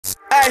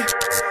right,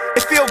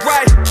 it feel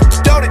right,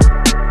 don't it?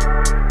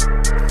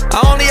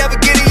 I only ever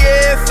get it,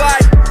 yeah, if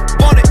I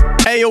want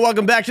it. Hey, yo,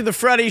 welcome back to the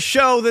Freddy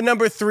Show, the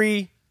number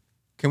 3.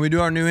 Can we do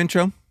our new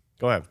intro?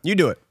 Go ahead. You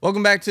do it.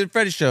 Welcome back to the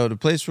Freddy Show, the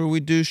place where we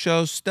do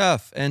show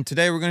stuff. And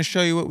today we're going to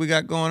show you what we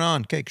got going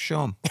on. Cake,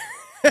 show them.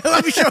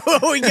 Let me show you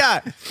what we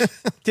got.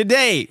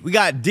 Today, we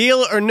got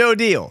Deal or No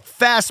Deal,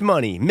 Fast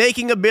Money,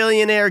 Making a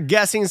Billionaire,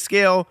 Guessing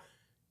Skill,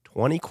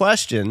 20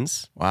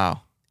 questions.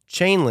 Wow.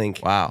 Chain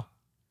Link. Wow.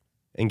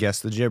 And Guess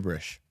the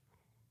Gibberish.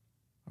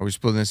 Are we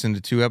splitting this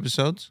into 2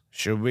 episodes?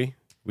 Should we?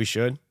 We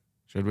should.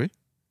 Should we?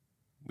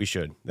 We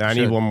should. I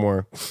need one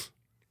more.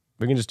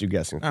 We can just do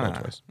guessing.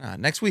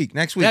 Next week.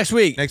 Next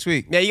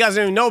week. Yeah, you guys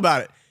don't even know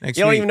about it.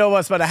 You don't even know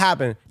what's about to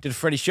happen to the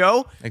Freddy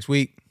Show. Next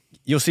week.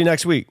 You'll see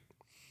next week.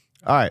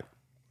 All right.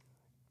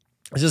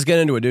 Let's just get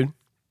into it, dude.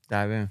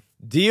 Dive in.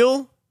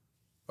 Deal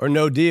or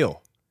no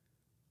deal?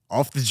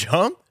 Off the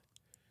jump?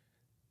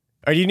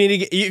 Or you need to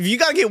get, if you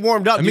got to get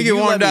warmed up. Let me get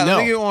warmed up. Let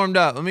me get warmed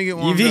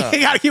up. If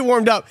you got to get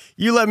warmed up,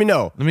 you let me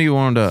know. Let me get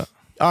warmed up.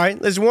 All right,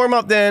 let's warm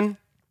up then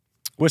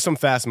with some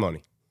fast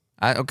money.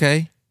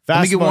 Okay. Fast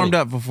Let me get money. warmed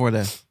up before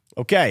that.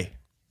 Okay.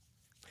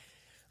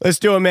 Let's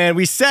do it, man.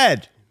 We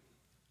said,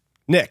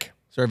 Nick.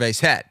 Survey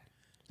set.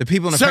 The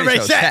people in the Freddy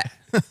Show set.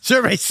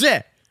 Survey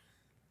set.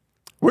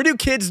 Where do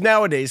kids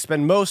nowadays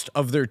spend most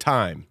of their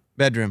time?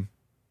 Bedroom.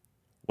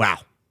 Wow.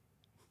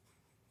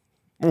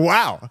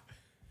 Wow.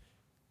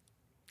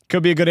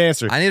 Could be a good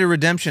answer. I need a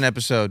redemption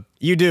episode.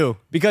 You do.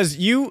 Because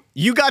you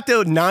got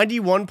the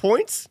 91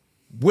 points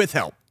with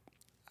help.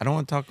 I don't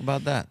want to talk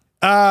about that.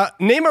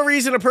 Name a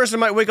reason a person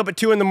might wake up at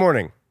 2 in the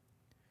morning.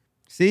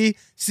 See,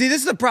 this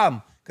is the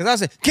problem. Because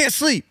I say, can't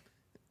sleep.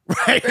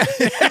 Right.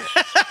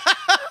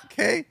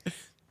 Okay.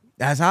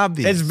 That's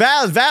obvious. It's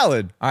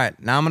valid. All right.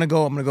 Now I'm gonna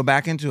go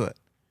back into it.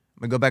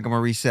 I'm gonna go back. I'm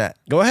gonna reset.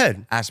 Go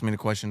ahead. Ask me the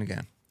question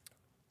again.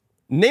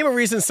 Name a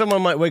reason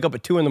someone might wake up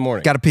at 2 in the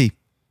morning. Gotta pee.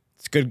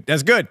 It's good.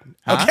 That's good.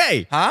 Huh?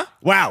 Okay. Huh?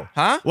 Wow.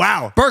 Huh?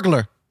 Wow.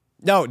 Burglar.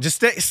 No, just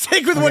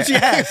stick with what you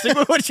had. Stick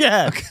with what you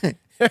had. Okay.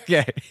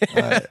 Okay.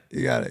 All right.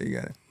 You got it. You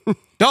got it.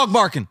 Dog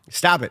barking.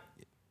 Stop it.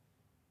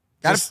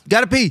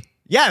 Gotta pee.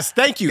 Yes,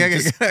 thank you.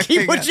 Just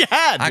keep what you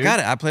had, dude. I got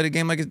it. I played a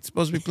game like it's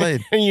supposed to be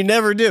played. And you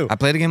never do. I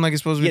played a game like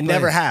it's supposed to be played. You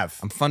never have.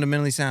 I'm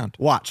fundamentally sound.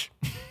 Watch.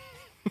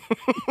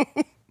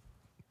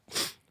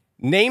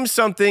 Name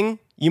something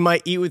you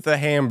might eat with a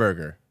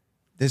hamburger.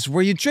 This is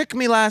where you tricked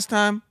me last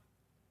time.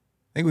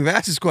 I think we've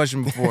asked this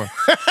question before.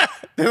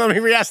 Then let me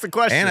re-ask the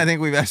question. And I think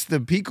we've asked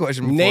the pee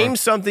question before. Name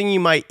something you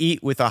might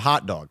eat with a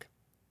hot dog.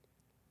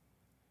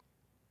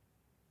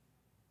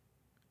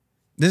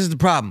 This is the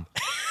problem.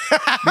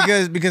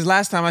 because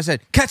last time I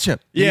said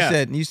ketchup.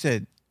 Yeah. You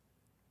said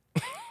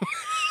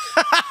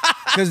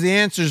because the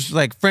answer's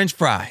like French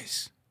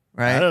fries,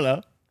 right? I don't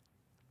know.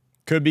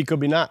 Could be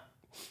not.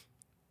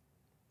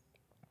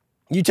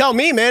 You tell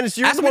me, man. It's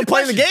you're the one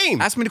playing the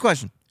game. Ask me the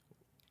question.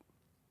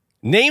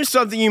 Name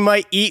something you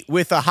might eat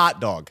with a hot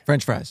dog.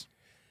 French fries.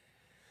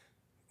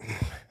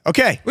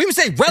 Okay. We even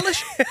say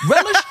relish?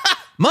 Relish?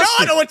 Mustard.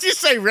 No, I don't want you to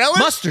say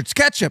relish. Mustards,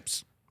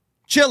 ketchups,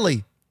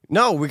 chili.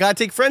 No, we got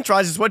to take French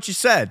fries is what you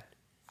said.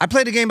 I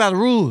played the game by the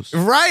rules.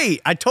 Right.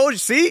 I told you.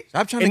 See?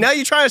 Stop trying and now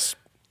you're trying to...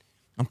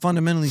 I'm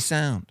fundamentally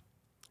sound.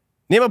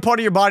 Name a part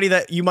of your body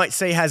that you might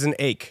say has an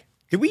ache.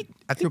 Did we?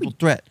 I think Triple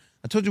threat.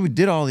 I told you we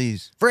did all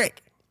these.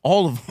 Frick.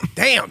 All of them.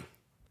 Damn.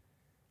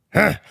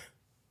 Huh.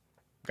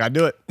 Gotta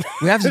do it.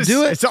 We have to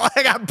do it. It's all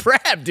I got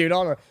Brad, dude.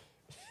 On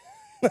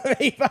let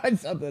me find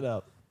something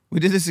up. We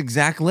did this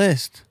exact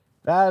list.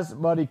 Fast,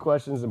 muddy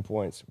questions and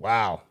points.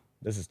 Wow.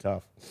 This is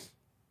tough.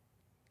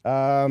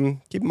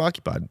 Keep them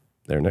occupied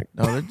there, Nick.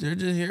 No, they're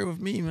just here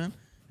with me, man.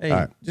 Hey,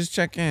 right. Just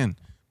check in.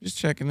 Just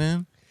checking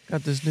in.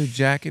 Got this new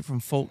jacket from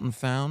Fulton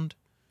Found.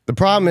 The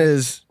problem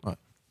is, what?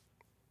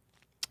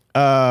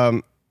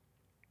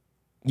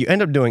 You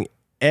end up doing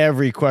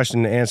every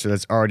question and answer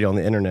that's already on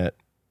the internet.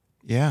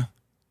 Yeah.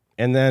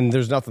 And then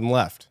there's nothing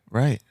left.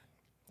 Right.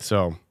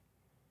 So.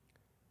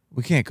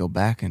 We can't go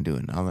back and do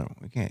another one.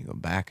 We can't go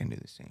back and do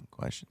the same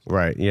questions.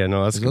 Right. Yeah,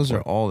 no, that's those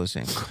are all the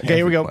same. Okay,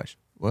 here we go. Question.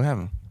 What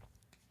happened?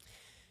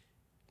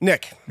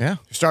 Nick. Yeah.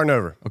 You're starting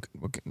over.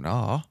 Okay.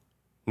 No.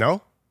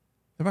 No?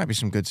 There might be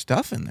some good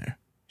stuff in there.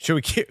 Should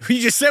we?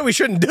 You just said we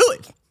shouldn't do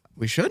it.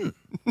 We shouldn't.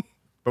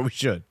 But we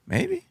should.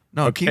 Maybe.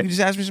 No, Okay.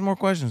 just ask me some more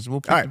questions.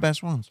 We'll pick the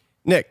best ones.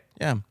 Nick.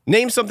 Yeah.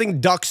 Name something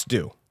ducks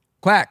do.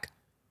 Quack.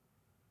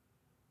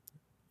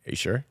 Are you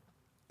sure?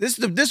 This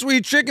is where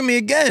you're tricking me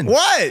again.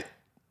 What?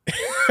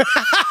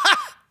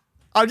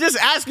 I'm just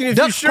asking if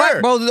Ducks you're sure.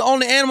 Quack, bro, they're the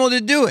only animal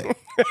that do it.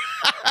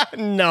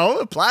 No,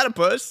 a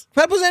platypus.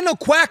 Platypus ain't no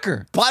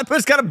quacker.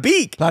 Platypus got a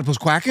beak. Platypus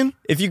quacking?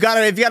 If you got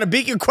a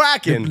beak, you're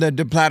quacking.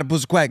 The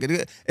platypus quack.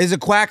 Is a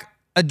quack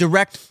a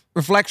direct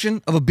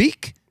reflection of a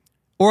beak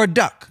or a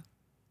duck?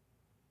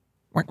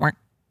 Quack, quack.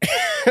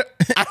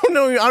 I don't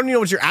know. I don't know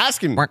what you're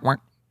asking. Quack, quack,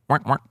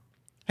 quack, quack.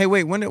 Hey,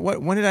 wait. When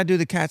did I do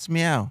the cat's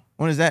meow?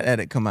 When does that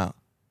edit come out?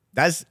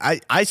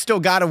 I still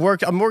got to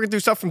work. I'm working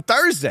through stuff from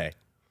Thursday.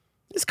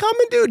 It's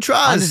coming, dude.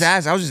 Trust.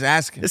 I was just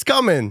asking. It's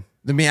coming.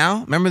 The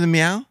meow? Remember the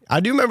meow? I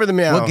do remember the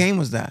meow. What game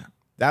was that?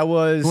 That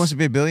was... Who Wants to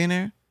Be a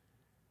Billionaire?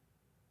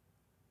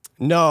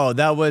 No,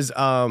 that was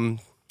Tug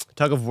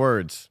of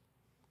Words.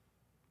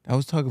 That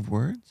was Tug of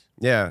Words?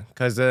 Yeah,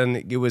 because then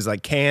it was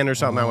like can or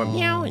something. I went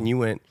meow, and you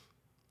went,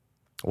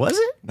 was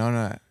it?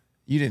 No.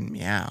 You didn't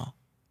meow.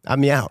 I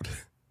meowed.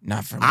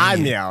 Not for me. I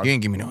meowed. You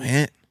didn't give me no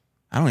hint.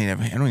 I don't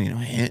need no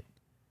hint.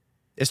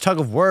 It's Tug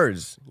of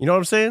Words. You know what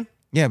I'm saying?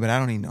 Yeah, but I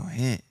don't need no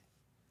hint.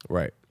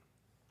 Right.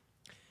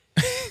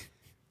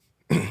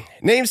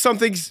 Name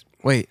something.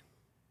 Wait.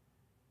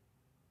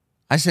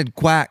 I said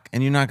quack,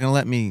 and you're not going to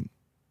let me...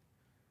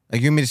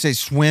 Like, you want me to say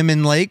swim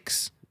in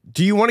lakes?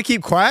 Do you want to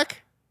keep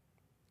quack?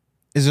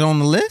 Is it on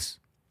the list?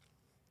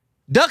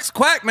 Ducks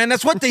quack, man.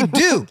 That's what they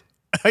do.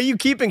 Are you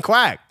keeping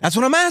quack? That's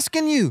what I'm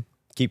asking you.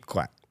 Keep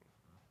quack.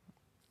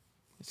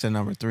 It's a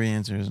number 3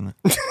 answer, isn't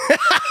it?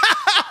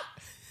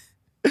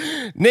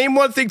 Name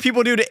one thing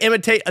people do to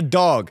imitate a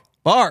dog.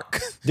 Bark.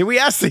 Did we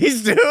ask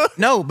these two?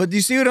 No, but do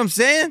you see what I'm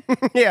saying?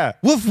 Yeah.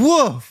 Woof,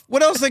 woof.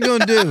 What else they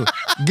gonna do?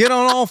 Get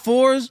on all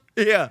fours?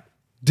 Yeah.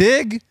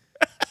 Dig?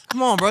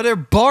 Come on, bro. They're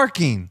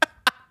barking.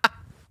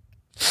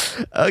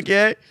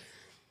 Okay.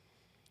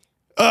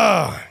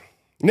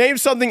 Name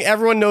something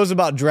everyone knows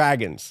about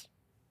dragons.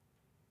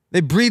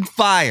 They breathe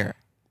fire.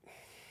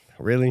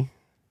 Really?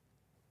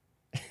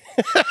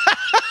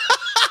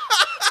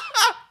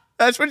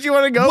 That's what you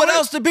want to go What with?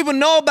 else do people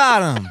know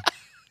about them?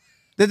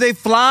 That they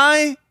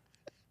fly?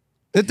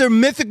 That they're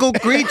mythical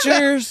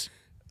creatures?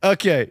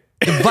 Okay.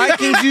 The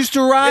Vikings used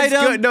to ride It's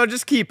them? good. No,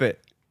 just keep it.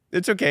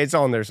 It's okay. It's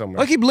on there somewhere.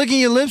 Why keep licking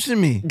your lips at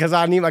me? Because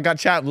I got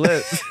chapped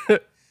lips.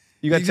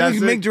 You got You chapped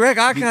can make direct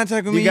eye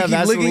contact with me. You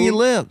keep licking your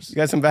lips. You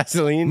got some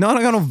Vaseline? No, I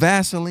don't got no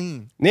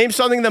Vaseline. Name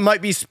something that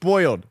might be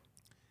spoiled.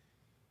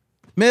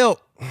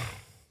 Milk.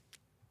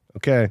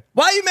 Okay.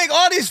 Why you make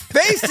all these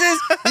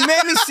faces? You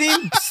made me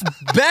seem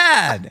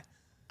bad.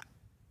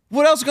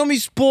 What else is gonna be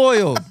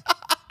spoiled?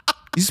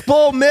 You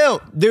spoiled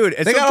milk. Dude,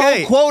 it's they got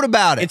okay. a whole quote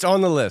about it. It's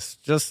on the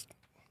list. Just,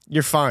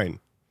 you're fine.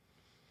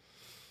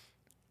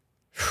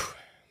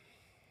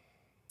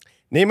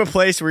 Name a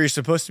place where you're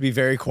supposed to be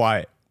very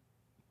quiet.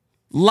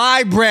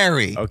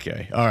 Library.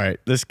 Okay. All right.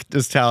 Let's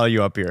just tally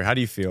you up here. How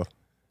do you feel?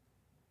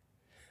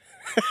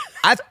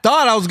 I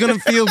thought I was gonna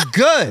feel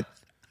good,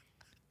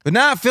 but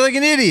now I feel like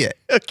an idiot.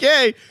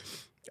 Okay.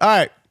 All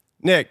right.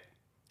 Nick,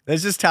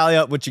 let's just tally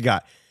up what you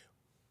got.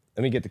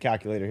 Let me get the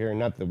calculator here.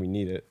 Not that we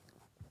need it.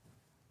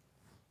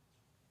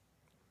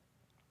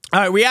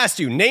 All right. We asked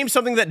you, name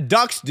something that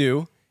ducks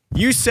do.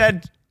 You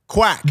said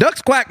quack.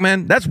 Ducks quack,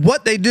 man. That's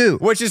what they do.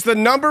 Which is the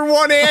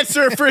 #1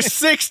 answer for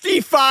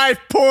 65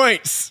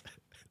 points.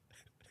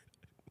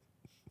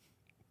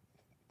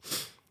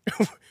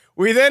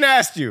 We then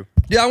asked you.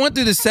 Yeah, I went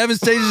through the 7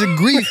 stages of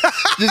grief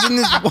just in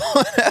this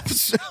one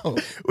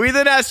episode. We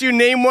then asked you,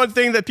 name one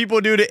thing that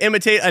people do to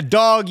imitate a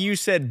dog. You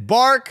said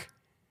bark.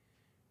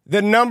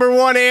 The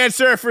 #1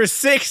 answer for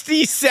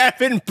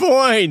 67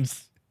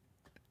 points.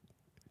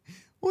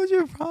 What's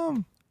your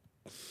problem?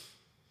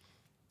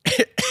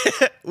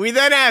 We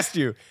then asked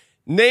you,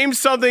 name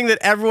something that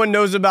everyone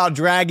knows about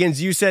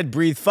dragons. You said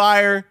breathe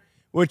fire,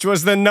 which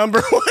was the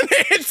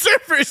 #1 answer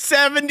for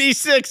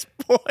 76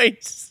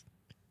 points.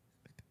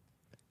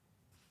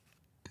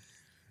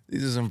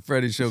 These are some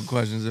Freddy show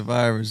questions if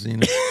I ever seen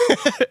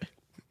it.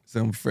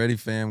 Some Freddy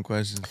fam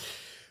questions.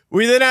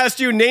 We then asked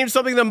you, name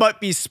something that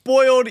might be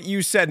spoiled.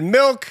 You said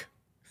milk,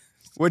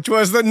 which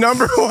was the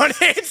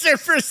 #1 answer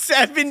for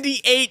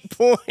 78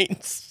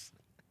 points.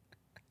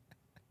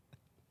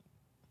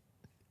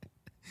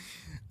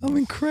 I'm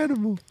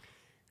incredible.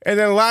 And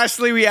then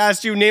lastly, we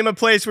asked you, name a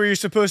place where you're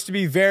supposed to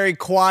be very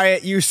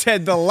quiet. You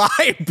said the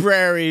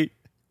library,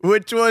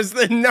 which was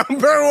the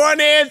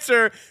 #1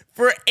 answer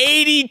for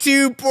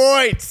 82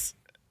 points.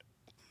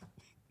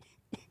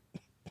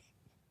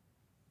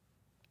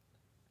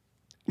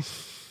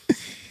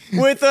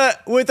 With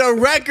a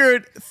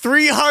record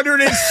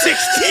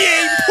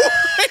 368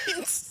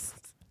 points.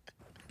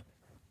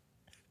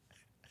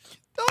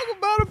 Talk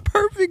about a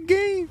perfect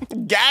game.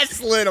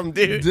 Gaslit him,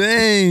 dude.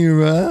 Dang,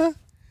 bro.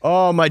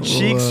 Oh, my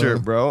cheeks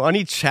hurt, bro. I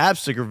need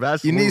chapstick or You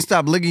Vaseline. need to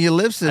stop licking your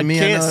lips at I me.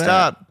 can't know that.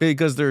 stop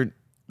because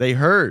they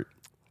hurt.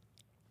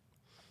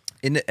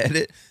 In the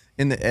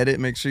edit,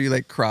 make sure you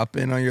like crop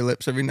in on your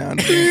lips every now and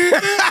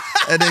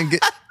then.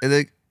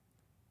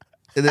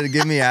 and then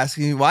get me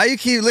asking you, why you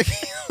keep licking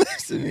your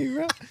lips at me,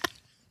 bro?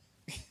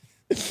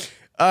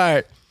 All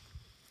right.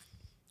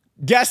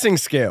 Guessing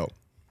scale.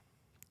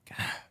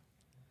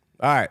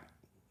 All right.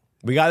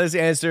 We got this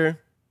answer.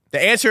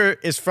 The answer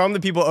is from the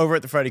people over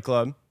at the Freddy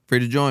Club. Free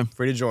to join.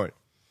 Free to join.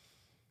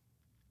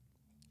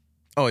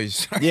 Oh, you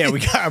sorry. Yeah, we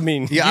got, I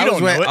mean, Yeah, you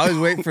don't know it. I was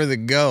waiting for the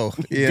go.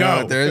 You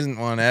know, Go. there isn't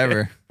one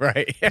ever.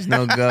 Right. There's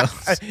no go.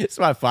 It's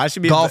my fault. I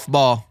should be Golf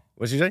ball.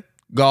 What'd you say?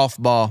 Golf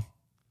ball.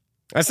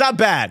 That's not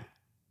bad.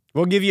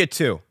 We'll give you a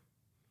 2.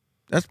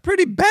 That's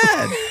pretty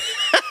bad.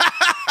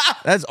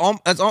 That's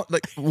all.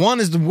 Like 1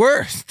 is the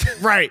worst.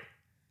 Right.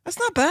 That's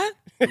not bad.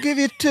 I'll give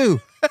you a 2.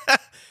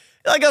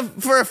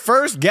 For a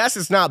first guess,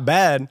 it's not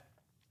bad.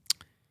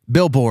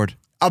 Billboard.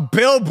 A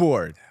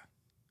billboard.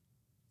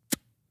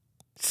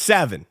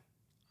 7.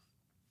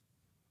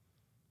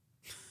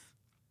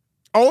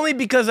 Only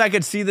because I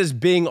could see this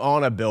being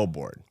on a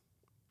billboard.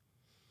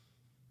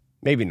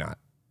 Maybe not.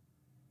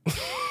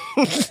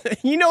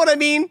 You know what I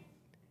mean?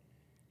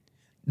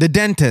 The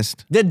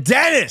dentist. The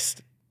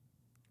dentist.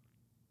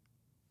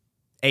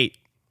 8.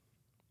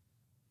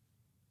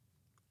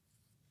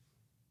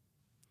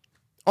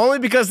 Only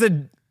because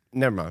the...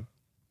 Never mind.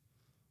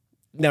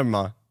 Never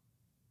mind.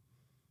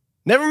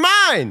 Never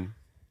mind.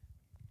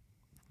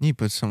 You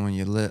put some on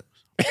your lips.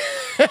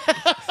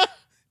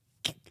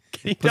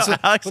 You Put know, some,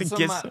 Alex put, and some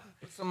gets of my,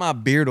 put some of my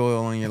beard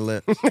oil on your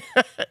lips.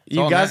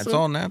 You got It's some?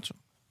 all natural.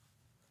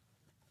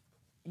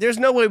 There's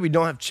no way we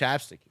don't have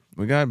chapstick.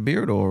 We got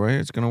beard oil right here.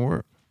 It's going to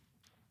work.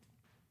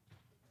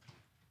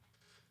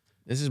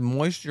 This is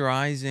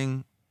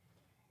moisturizing.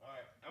 All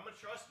right, I'm going to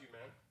trust you,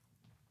 man.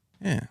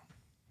 Yeah.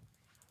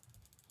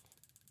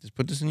 Just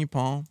put this in your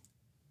palm.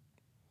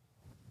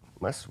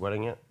 Am I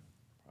sweating it?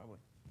 Probably.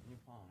 In your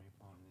palm, and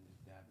then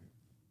just dab your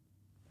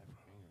finger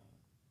on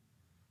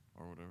it.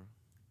 Or whatever.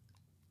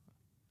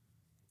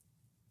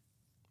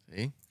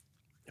 See?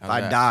 If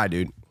I die,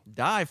 dude.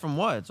 Die from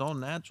what? It's all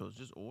natural. It's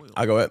just oil.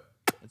 I go it.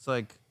 It's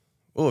like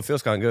Oh, it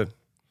feels kind of good.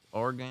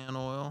 argan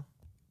oil,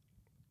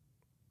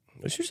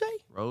 What'd you say?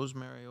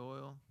 rosemary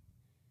oil,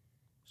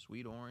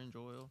 sweet orange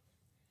oil.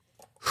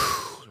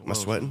 Am I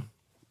sweating?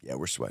 Yeah,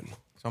 we're sweating.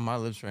 It's on my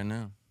lips right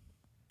now.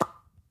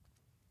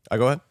 I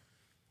go ahead.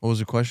 What was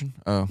the question?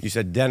 Oh, You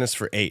said dentist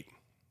for 8.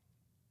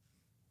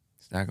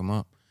 stack them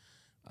up.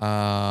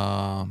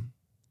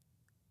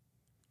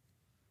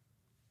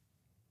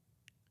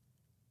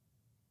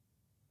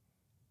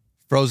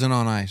 Frozen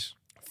on ice.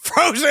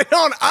 Frozen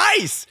on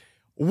ice.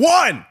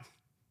 1.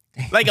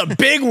 Like a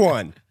big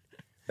one.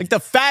 Like the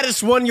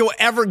fattest one you'll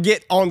ever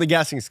get on the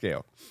guessing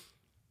scale.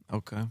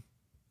 Okay.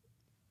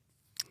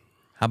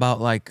 How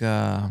about like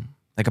a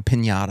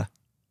piñata?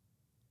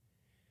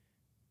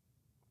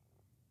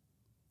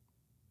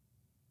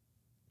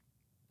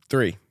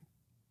 Three.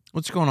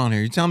 What's going on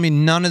here? You telling me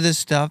none of this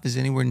stuff is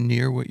anywhere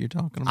near what you're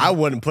talking about? I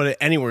wouldn't put it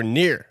anywhere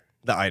near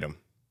the item.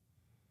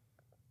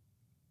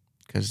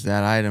 Because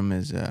that item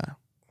is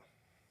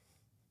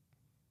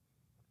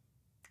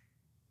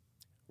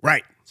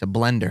Right. it's a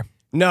blender.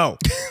 No.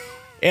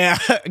 Yeah,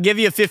 I'll give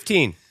you a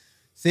 15.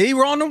 See,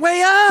 we're on the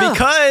way up.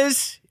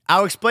 Because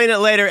I'll explain it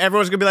later.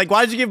 Everyone's going to be like,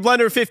 why did you give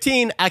Blender a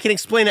 15? I can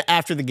explain it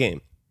after the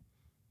game.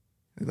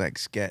 Like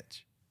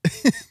sketch.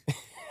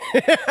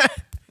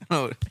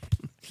 Oh,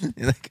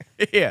 like,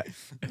 Yeah.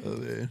 oh,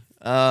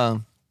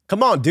 man.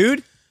 Come on,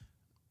 dude.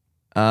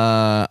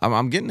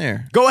 I'm getting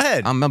there. Go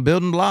ahead. I'm a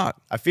building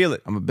block. I feel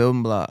it. I'm a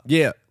building block.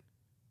 Yeah.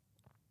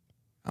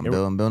 I'm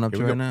building up Here to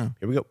we it go. right now.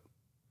 Here we go.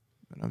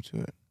 Building up to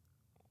it.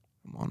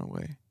 I'm on the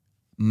way.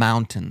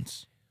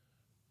 Mountains.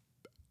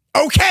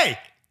 Okay.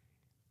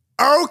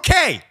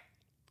 Okay.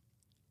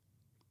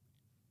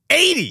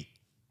 80.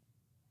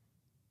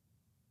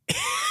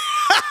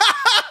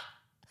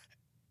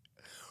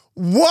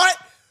 What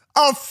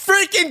a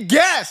freaking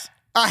guess.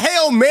 A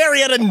Hail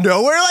Mary out of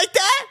nowhere like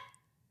that?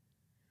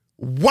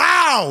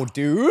 Wow,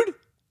 dude.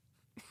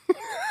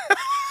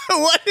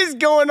 What is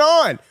going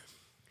on?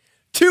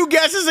 2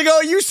 guesses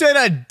ago, you said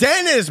a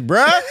dentist,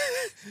 bruh.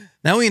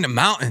 Now we in the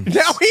mountains.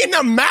 Now we in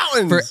the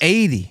mountains. For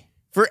 80.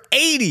 For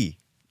 80.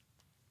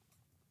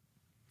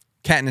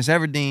 Katniss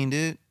Everdeen,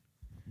 dude.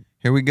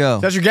 Here we go.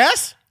 That's your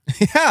guess?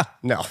 Yeah.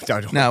 No,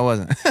 don't. No, it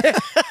wasn't.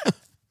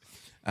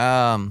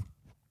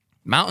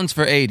 Mountains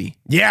for 80.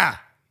 Yeah.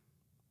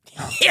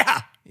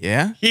 Yeah.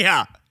 Yeah?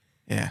 Yeah.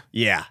 Yeah.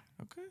 Yeah.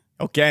 Okay.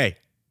 Okay.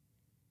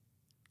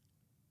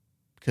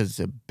 Because it's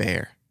a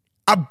bear.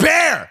 A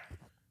bear.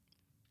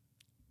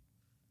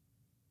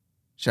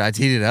 Should I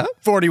heat it up?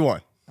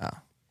 41. Oh.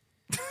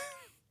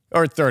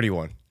 Or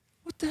 31.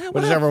 What the hell?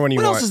 Whichever one you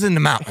what want. else is in the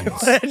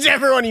mountains?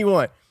 Whichever one you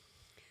want.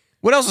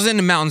 What else is in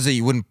the mountains that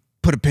you wouldn't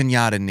put a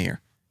pinata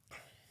near?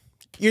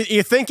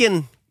 You're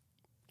thinking,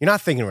 you're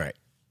not thinking right.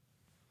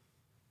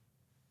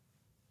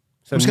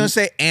 So I'm just going to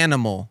say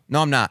animal.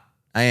 No, I'm not.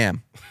 I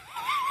am.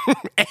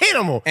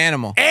 Animal.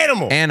 Animal.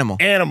 Animal. Animal.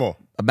 Animal.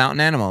 A mountain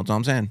animal. That's all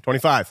I'm saying.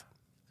 25.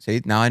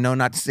 See, now I know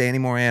not to say any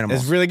more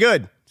animals. That's really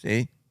good.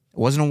 See? It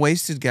wasn't a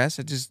wasted guess.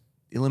 It just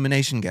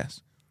elimination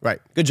guess. Right.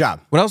 Good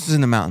job. What else is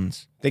in the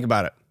mountains? Think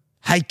about it.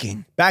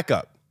 Hiking. Back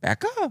up.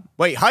 Back up.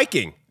 Wait,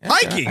 hiking.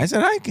 Hiking. I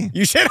said hiking.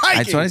 You said hiking.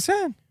 That's what I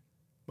said.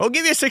 We'll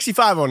give you a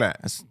 65 on that.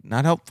 That's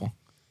not helpful.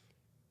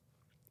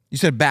 You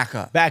said back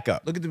up. Back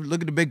up. Look at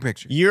the big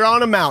picture. You're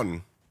on a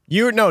mountain.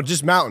 No,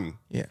 just mountain.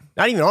 Yeah.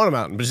 Not even on a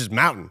mountain, but just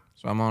mountain.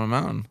 So I'm on a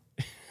mountain.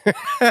 No.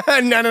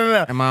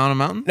 Am I on a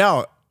mountain?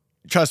 No,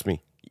 trust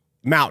me.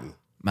 Mountain.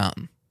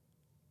 Mountain.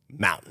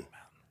 Mountain.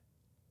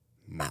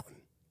 Mountain.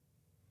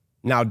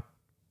 Now,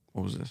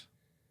 What was this?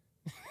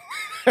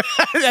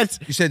 that's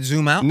You said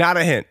zoom out? not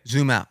a hint.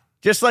 Zoom out.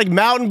 Just like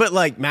mountain, but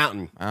like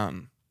mountain.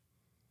 Mountain.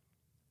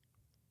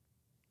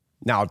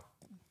 Now,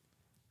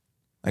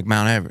 Like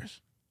Mount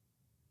Everest.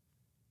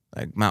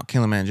 Like Mount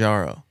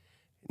Kilimanjaro.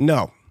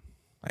 no.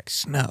 Like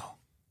snow.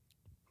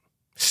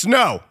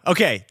 Snow.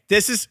 Okay,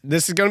 this is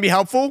going to be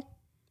helpful.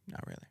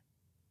 Not really.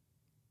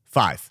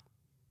 5.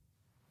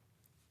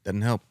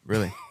 Doesn't help,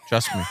 really.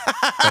 Trust me.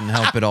 Doesn't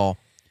help at all.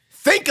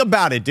 Think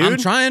about it, dude. I'm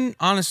trying,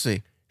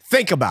 honestly.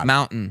 Think about it.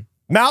 Mountain.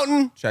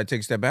 Mountain. Should I take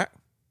a step back?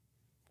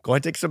 Go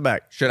ahead, take a step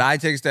back. Should I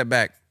take a step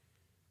back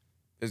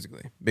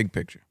physically? Big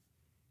picture.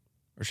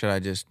 Or should I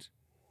just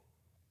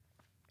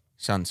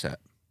sunset?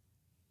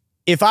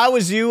 If I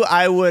was you,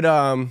 I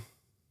wouldn't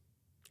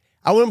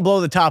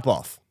blow the top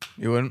off.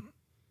 You wouldn't?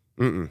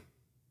 Mm-mm.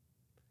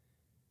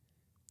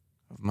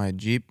 Of my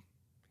Jeep?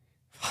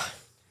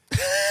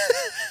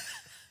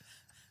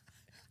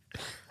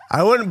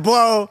 I wouldn't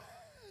blow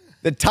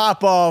the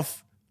top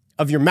off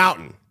of your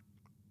mountain.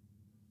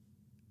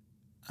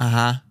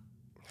 Uh-huh.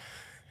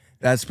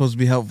 That's supposed to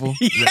be helpful?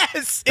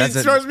 Yes, it's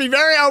supposed to be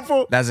very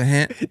helpful. That's a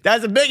hint?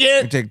 That's a big You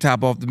hint. take the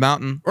top off the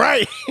mountain?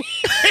 Right.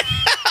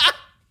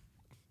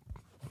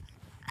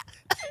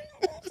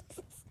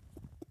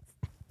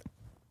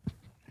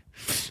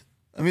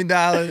 Let me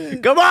dial it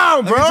in. Come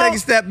on, bro. Let me take a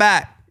step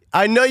back.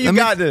 I know you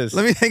got this.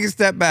 Let me take a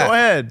step back. Go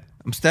ahead.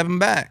 I'm stepping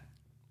back.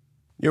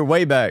 You're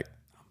way back.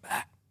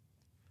 I'm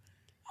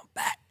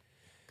back.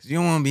 Because you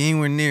don't want to be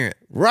anywhere near it.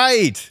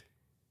 Right.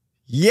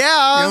 You don't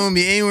Yeah. want to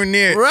be anywhere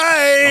near it.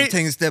 Right. I'm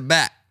taking a step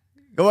back.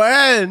 Go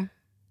ahead.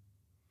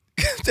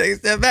 Take a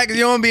step back because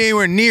you don't want to be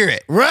anywhere near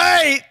it.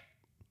 Right.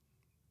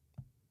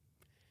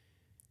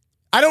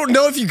 I don't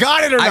know if you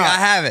got it or not. I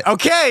have it.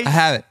 Okay. I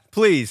have it.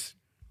 Please.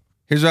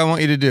 Here's what I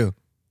want you to do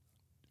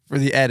for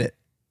the edit.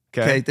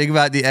 Okay, think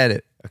about the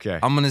edit. Okay.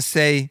 I'm gonna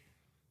say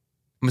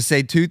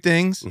 2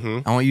 things.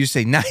 Mhm. I want you to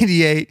say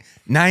 98,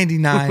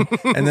 99,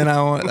 and then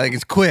I want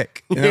it's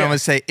quick. And then Yeah. I'm gonna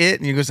say it,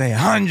 and you're gonna say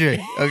 100.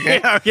 Okay.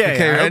 Yeah,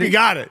 okay. I hope ready? you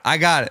got it. I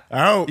got it.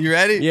 I hope. You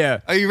ready? Yeah.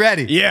 Are you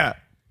ready? Yeah.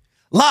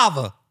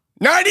 Lava,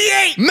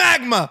 98.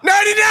 magma,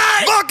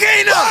 99.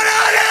 volcano.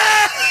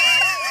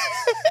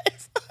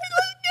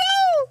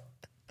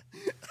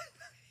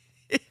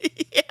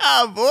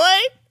 Yeah, boy.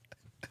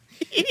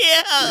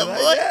 Yeah, Like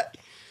boy. that?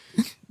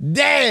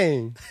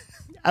 Dang.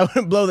 I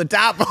wouldn't blow the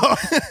top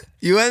off.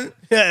 You wouldn't?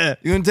 Yeah.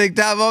 You gonna take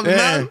top off the Yeah.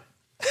 mountain?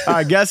 All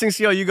right, guessing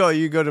skill. You go.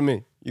 You go to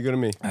me. You go to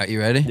me. All right, you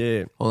ready?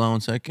 Yeah. Hold on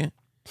 1 second.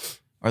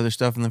 Are there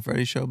stuff in the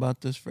Freddy show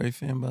about this? Freddy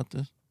fan about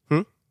this?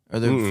 Hmm? Are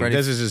there Freddy?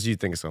 This is just you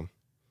think of some.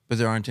 But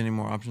there aren't any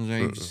more options there.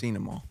 You've just seen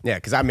them all. Yeah,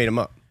 because I made them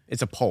up.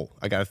 It's a poll.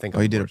 I got to think of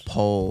Oh, you them did a first.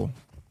 poll.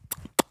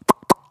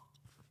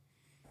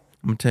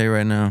 I'm gonna tell you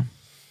right now.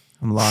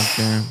 I'm locked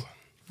in.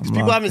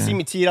 People haven't seen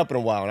me tee it up in a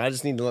while, and I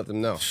just need to let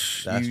them know.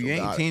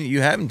 You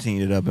haven't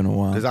teed it up in a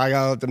while. Because I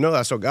got to let them know that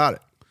I still got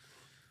it.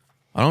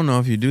 I don't know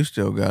if you do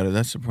still got it.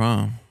 That's the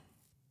problem.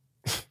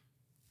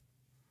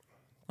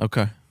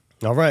 Okay.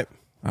 All right.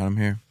 All right, I'm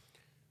here.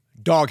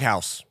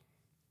 Doghouse.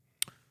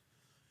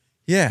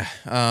 Yeah.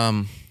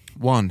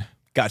 1.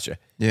 Gotcha.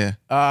 Yeah.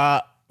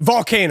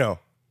 Volcano.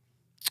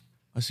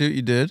 I see what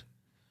you did.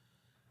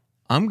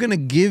 I'm gonna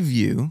give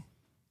you.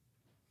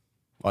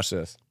 Watch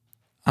this.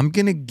 I'm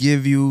gonna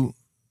give you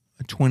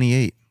a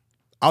 28.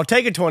 I'll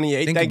take a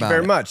 28. Think Thank you about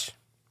very it. much.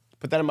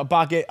 Put that in my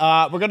pocket.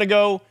 We're going to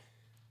go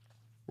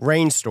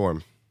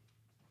rainstorm.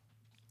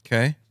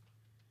 Okay.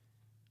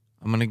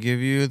 I'm gonna give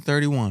you a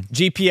 31.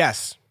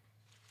 GPS.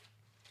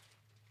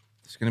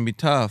 It's gonna be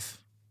tough.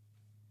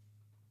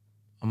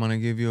 I'm gonna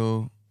give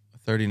you a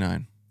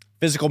 39.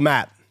 Physical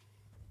map.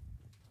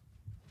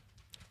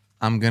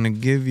 I'm gonna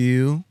give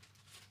you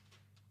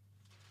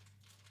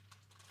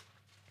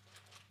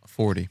a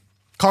 40.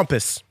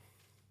 Compass.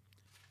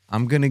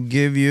 I'm gonna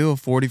give you a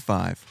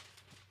 45.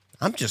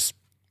 I'm just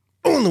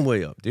on the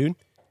way up, dude.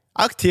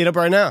 I can tee it up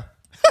right now.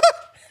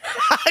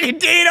 I can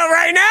tee it up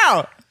right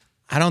now.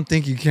 I don't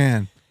think you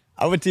can.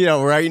 I would tee it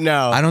up right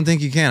now. I don't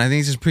think you can. I think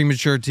it's just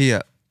premature tee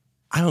up.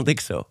 I don't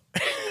think so.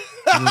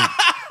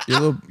 You're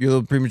a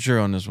little premature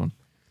on this one.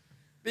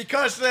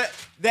 Because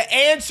the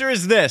answer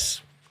is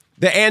this.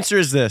 The answer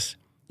is this.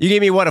 You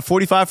gave me what, a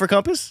 45 for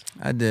compass?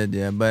 I did,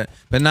 yeah, but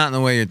not in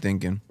the way you're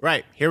thinking.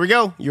 Right. Here we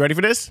go. You ready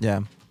for this?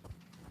 Yeah.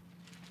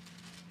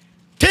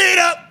 Tee it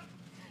up.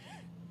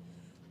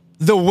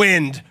 The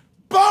wind.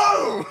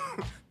 Boom.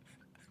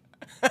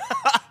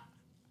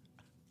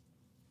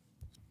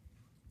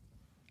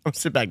 I'm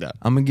sit back down.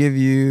 I'm gonna give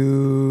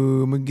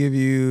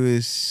you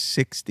a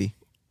 60.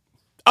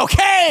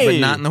 Okay. But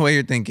not in the way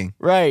you're thinking.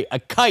 Right. A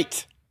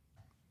kite.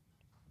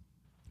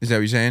 Is that what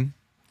you're saying?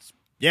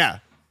 Yeah.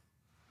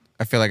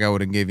 I feel like I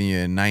would have given you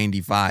a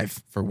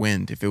 95 for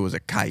wind if it was a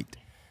kite.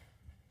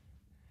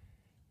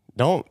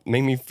 Don't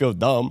make me feel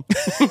dumb.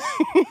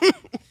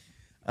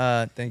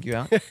 Thank you,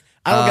 Al.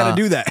 I don't gotta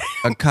do that.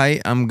 A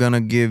kite, I'm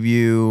gonna give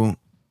you,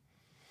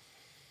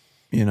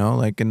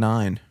 like a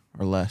 9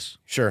 or less.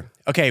 Sure.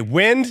 Okay,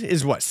 wind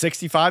is what,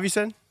 65 you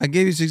said? I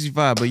gave you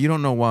 65, but you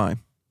don't know why.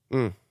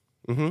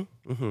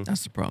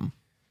 That's the problem.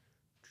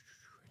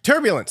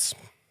 Turbulence.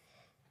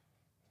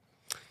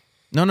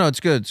 No, it's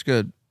good. It's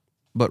good,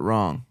 but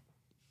wrong.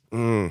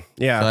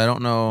 Yeah. So I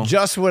don't know.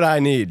 Just what I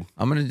need.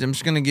 I'm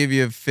just gonna give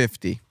you a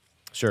 50.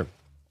 Sure.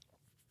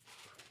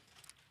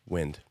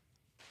 Wind.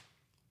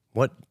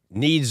 What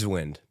needs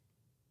wind?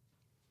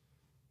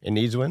 It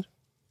needs wind?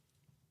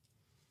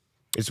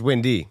 It's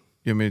windy.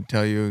 You want me to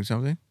tell you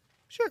something?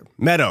 Sure.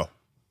 Meadow.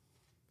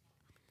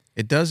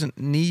 It doesn't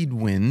need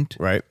wind.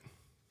 Right.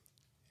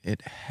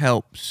 It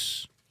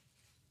helps.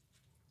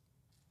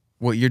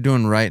 What you're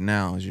doing right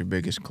now is your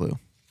biggest clue.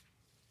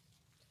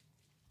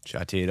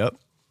 Should I tee it up?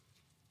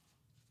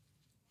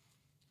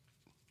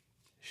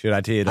 Should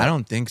I tee it up? I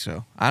don't think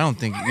so. I don't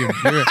think you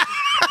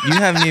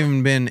haven't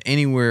even been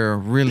anywhere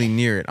really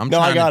near it. I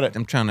got it.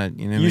 I'm trying to,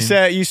 you know what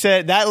I mean? You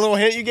said that little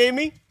hint you gave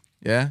me?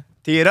 Yeah?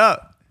 Tee it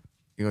up.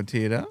 You gonna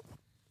tee it up?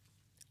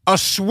 A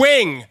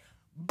swing.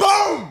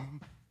 Boom.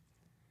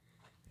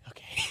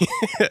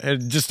 Okay.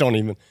 Just don't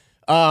even.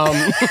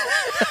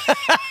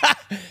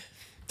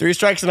 3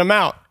 strikes and I'm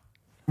out.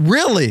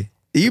 Really?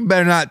 You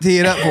better not tee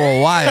it up for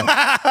a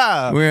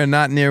while. We're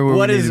not near where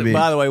we need to be.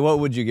 By the way, what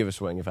would you give a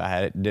swing if I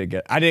had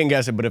it? I didn't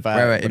guess it, but if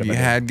I Right. If you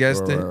had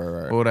guessed it,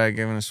 what would I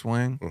give it a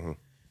swing? Mm-hmm.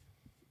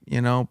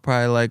 You know,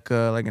 probably like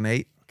an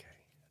 8. Okay.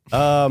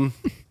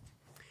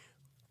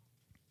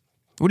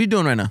 What are you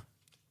doing right now?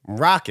 I'm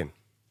rocking.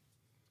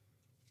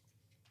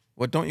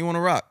 What don't you want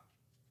to rock?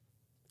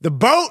 The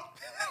boat.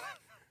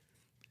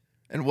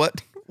 And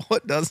what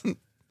doesn't?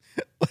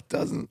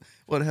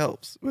 What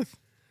helps with?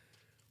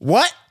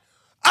 What?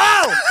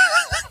 Oh!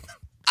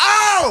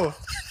 Oh!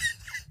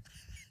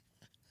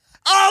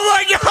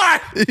 Oh my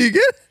God! You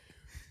good?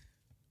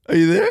 Are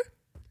you there?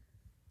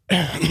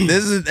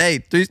 This is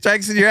 3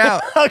 strikes and you're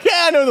out. Okay,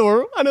 I know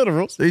the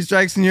rules. 3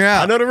 strikes and you're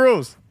out. I know the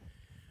rules.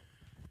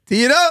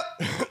 Tee it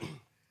up.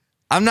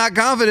 I'm not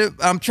confident.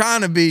 I'm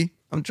trying to be.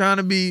 I'm trying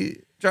to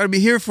be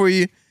here for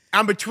you.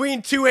 I'm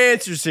between 2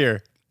 answers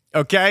here.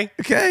 Okay?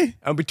 Okay.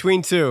 I'm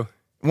between 2.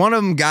 One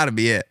of them got to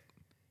be it.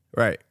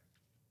 Right.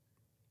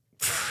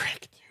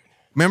 Frick, dude.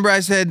 Remember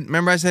I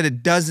said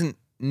it doesn't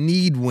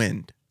need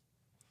wind.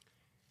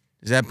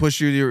 Does that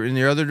push you in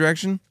the other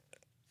direction?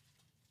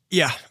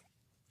 Yeah.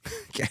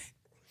 Okay.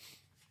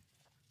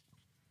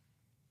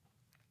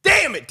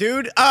 Damn it,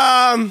 dude.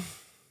 I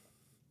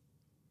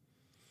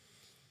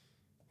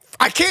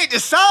can't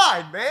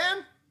decide,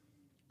 man.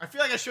 I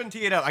feel like I shouldn't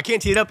tee it up. I can't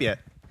tee it up yet.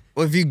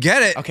 Well, if you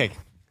get it, Okay.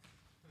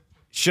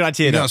 Should I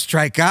tee it you up? know,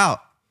 strike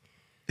out.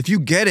 If you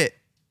get it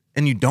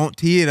and you don't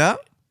tee it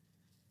up,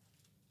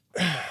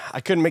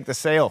 I couldn't make the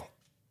sale.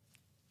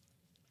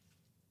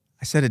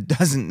 I said it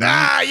doesn't need,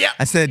 Yeah.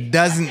 I said it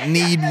doesn't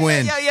need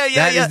wind. yeah,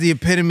 That is the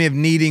epitome of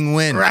needing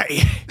wind. Right.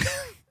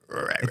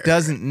 It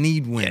doesn't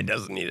need wind. It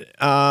doesn't need it.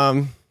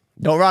 Don't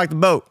rock the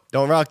boat.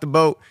 Don't rock the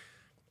boat.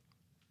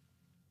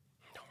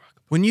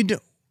 When you do,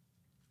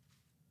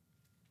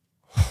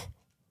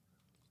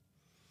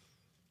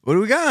 what do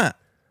we got?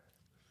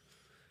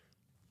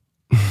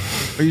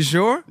 Are you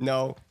sure?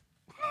 No.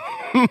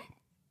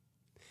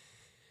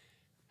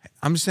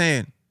 I'm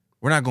saying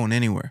we're not going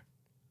anywhere.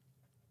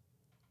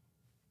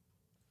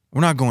 We're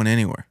not going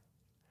anywhere.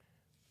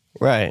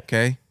 Right.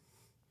 Okay?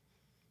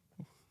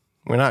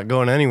 We're not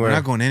going anywhere. We're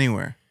not going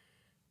anywhere.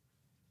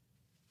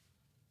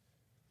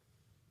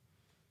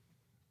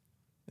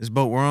 This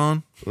boat we're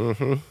on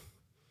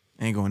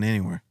ain't going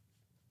anywhere.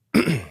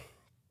 Okay?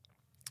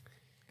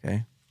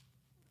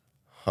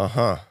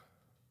 Uh-huh.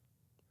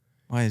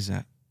 Why is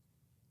that?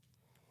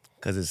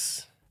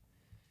 Because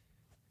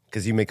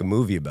you make a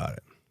movie about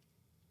it.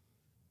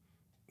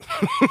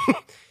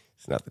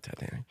 It's not the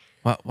Titanic.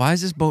 Why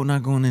is this boat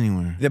not going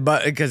anywhere?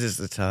 Because it's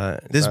the time.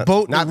 This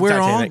boat that we're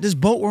on? This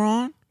boat we're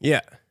on? Yeah.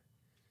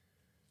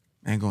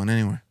 Ain't going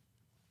anywhere.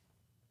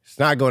 It's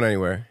not going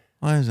anywhere.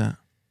 Why is that?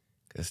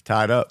 Because it's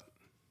tied up.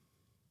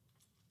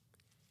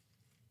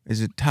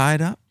 Is it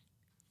tied up?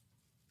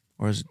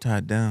 Or is it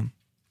tied down?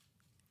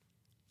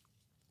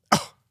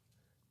 Oh.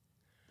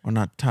 Or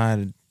not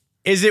tied?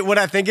 Is it what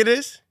I think it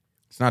is?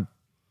 It's not.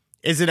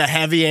 Is it a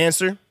heavy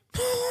answer?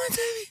 It's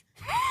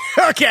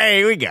heavy.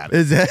 Okay, we got it.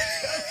 It's heavy.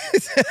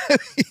 It's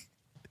heavy.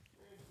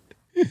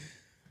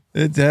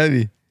 It's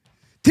heavy.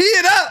 Tee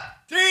it up.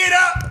 Tee it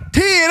up.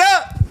 Tee it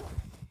up.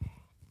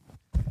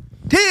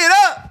 Tee it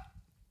up.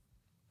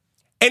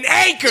 An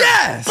anchor.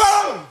 Yes.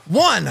 Boom.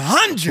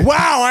 100.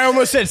 Wow, I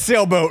almost said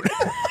sailboat.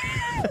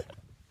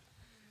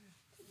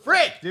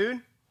 Frick,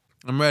 dude.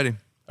 I'm ready.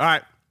 All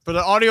right, for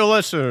the audio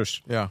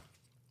listeners, Yeah.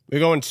 we're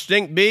going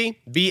stink B,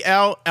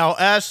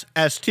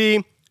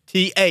 BLLSST,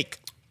 T8.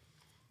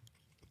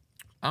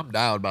 I'm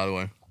dialed, by the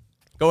way.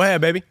 Go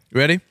ahead, baby. You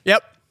ready?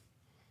 Yep.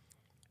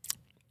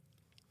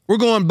 We're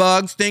going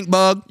bug, stink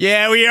bug.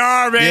 Yeah, we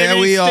are, baby. Yeah,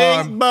 we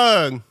are. Stink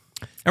bug.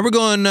 And we're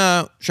going,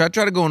 should I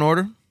try to go in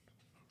order?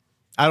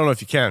 I don't know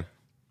if you can.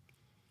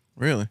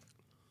 Really?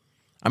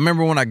 I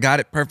remember when I got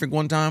it perfect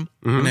one time,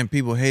 and then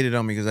people hated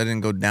on me because I didn't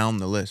go down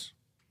the list.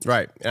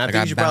 Right. And I think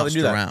I you should probably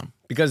do that. around.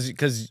 Because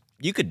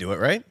you could do it,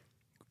 right?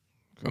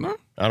 Can I?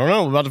 I don't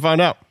know. We're about to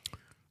find out.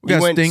 We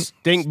got went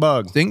stink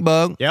bug. Stink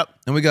bug. Yep.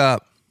 And we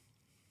got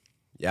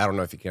Yeah, I don't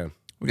know if you can.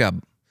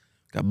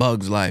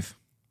 Bug's life.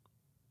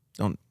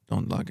 Don't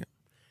lock it.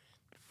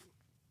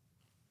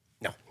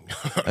 No.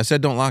 I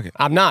said don't lock it.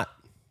 I'm not.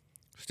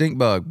 Stink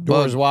bug.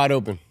 Door's wide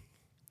open.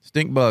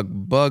 Stink bug.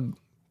 Bug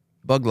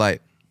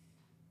light.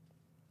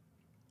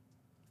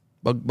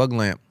 Bug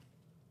lamp.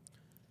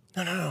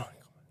 No. Go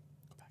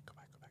back.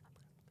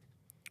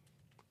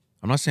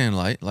 I'm not saying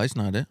light. Light's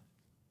not it.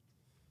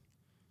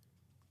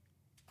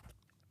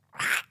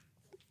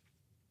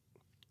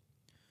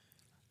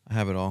 I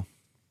have it all.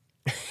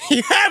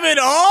 You have it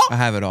all? I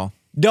have it all.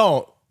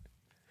 Don't.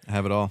 I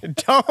have it all.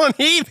 Don't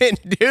even,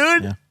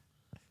 dude. Yeah.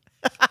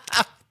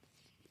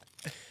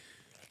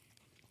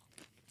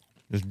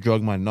 Just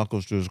drug my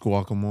knuckles to this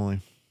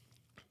guacamole.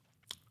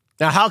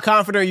 Now, how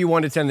confident are you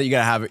 1 to 10 that you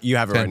gotta have it? You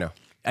have it 10. right now.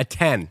 A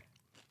 10.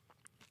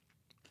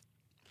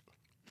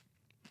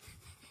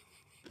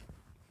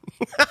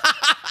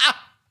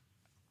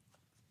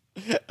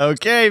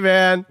 Okay,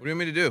 man. What do you want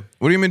me to do?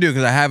 What do you want me to do?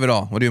 Because I have it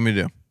all. What do you want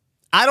me to do?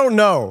 I don't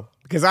know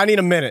because I need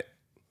a minute.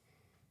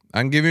 I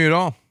can give you it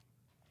all.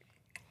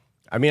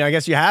 I mean, I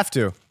guess you have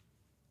to.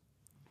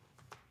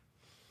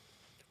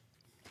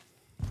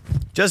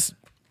 Just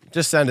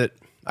send it.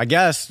 I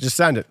guess. Just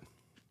send it.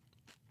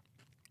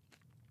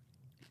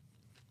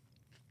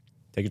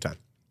 Take your time.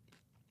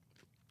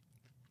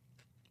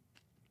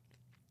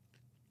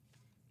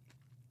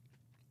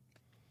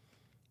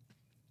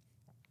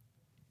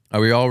 Are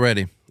we all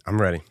ready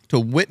I'm ready. to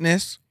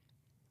witness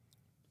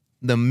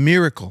the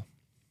miracle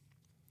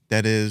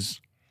that is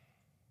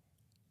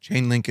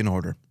chain link in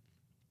order?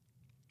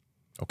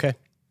 Okay.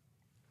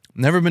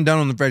 Never been done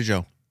on the Freddy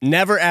Show.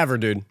 Never ever,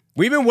 dude.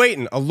 We've been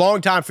waiting a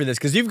long time for this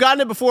because you've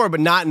gotten it before, but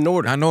not in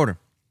order. Not in order.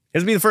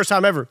 This will be the first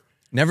time ever.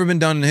 Never been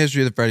done in the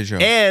history of the Freddy Show.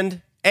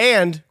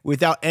 And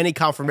without any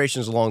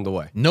confirmations along the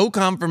way. No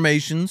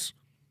confirmations.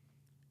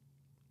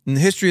 In the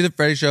history of the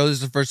Freddy Show, this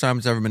is the first time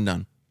it's ever been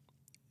done.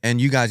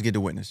 And you guys get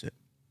to witness it.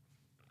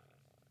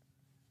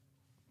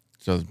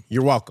 So,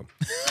 You're welcome.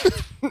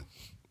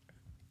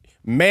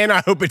 Man,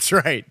 I hope it's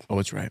right. oh,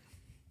 it's right.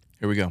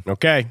 Here we go.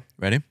 Okay.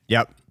 Ready?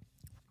 Yep.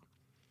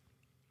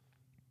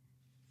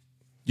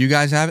 You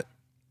guys have it?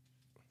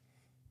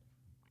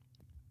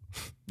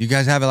 You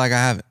guys have it like I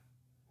have it?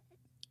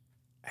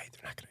 Hey,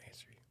 they're not going to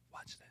answer you.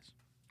 Watch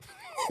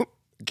this.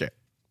 Okay.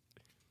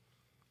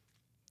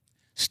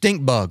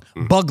 Stink bug,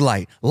 bug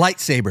light,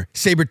 lightsaber,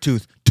 saber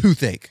tooth,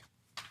 toothache.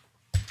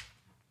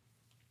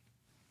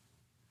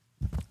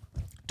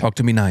 Talk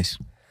to me nice.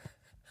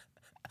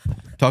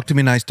 Talk to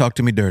me nice. Talk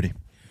to me dirty.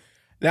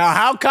 Now,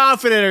 how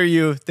confident are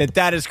you that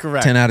that is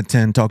correct? 10 out of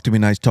 10. Talk to me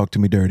nice. Talk to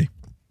me dirty.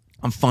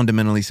 I'm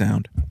fundamentally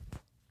sound.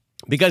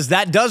 Because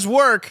that does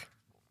work.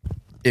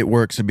 It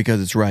works because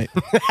it's right.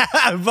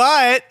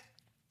 But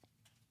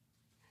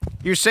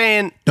you're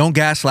saying Don't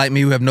gaslight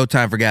me. We have no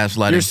time for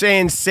gaslighting. you're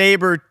saying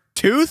saber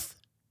tooth?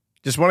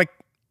 Just want to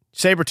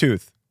saber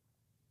tooth.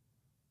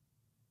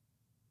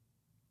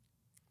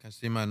 Can I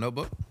see my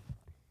notebook?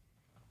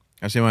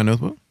 Can I see my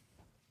notebook?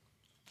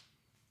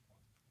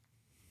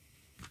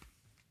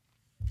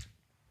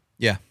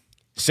 Yeah.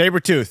 Saber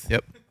tooth.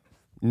 Yep.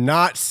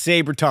 Not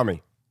saber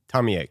tummy.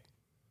 Tummy ache.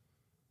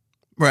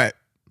 Right.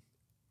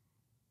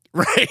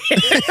 Right.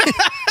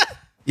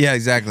 Yeah,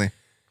 exactly.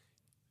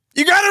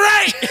 You got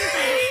it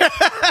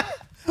right.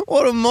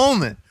 What a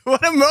moment.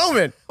 What a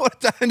moment. What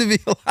a time to be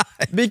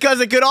alive. Because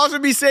it could also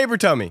be saber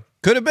tummy,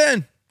 Could have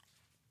been.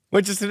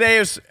 which is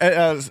today's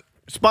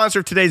sponsor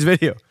of today's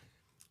video.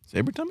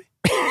 Saber tummy?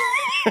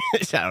 I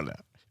don't know.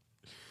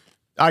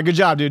 All right, good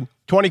job, dude.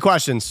 20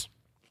 questions.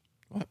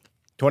 What?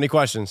 20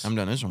 questions. I'm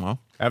done this one, well.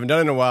 I haven't done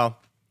it in a while.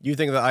 You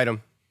think of the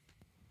item.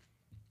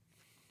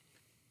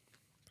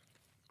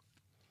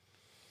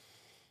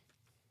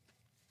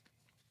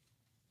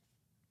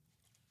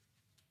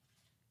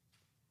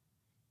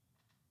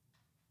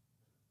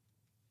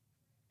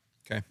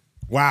 Okay.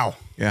 Wow.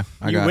 Yeah,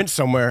 You went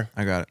somewhere.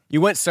 I got it.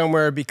 You went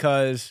somewhere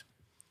because,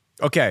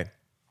 okay.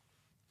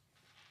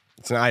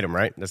 It's an item,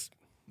 right? That's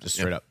just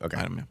straight up. Okay.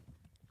 Item, yeah.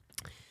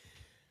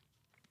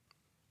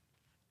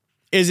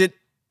 Is it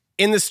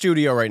in the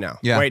studio right now?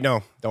 Yeah. Wait,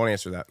 no. Don't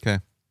answer that. Okay.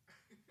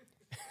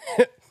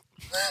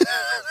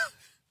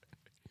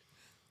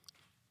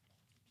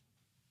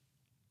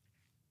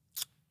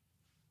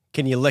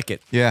 Can you lick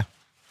it? Yeah.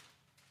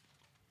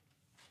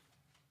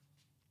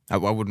 I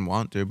wouldn't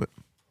want to, but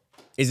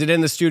Is it in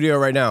the studio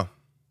right now?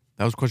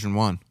 that was question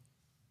one.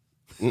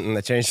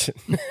 That changed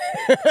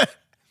it.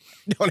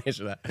 Don't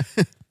answer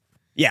that.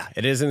 Yeah,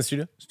 it is in the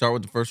studio. Start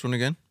with the first one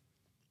again.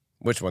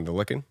 Which one? The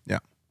licking? Yeah.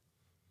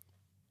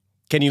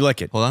 Can you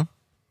lick it? Hold on.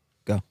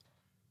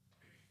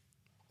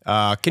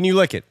 Go. Can you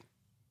lick it?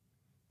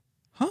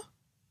 Huh?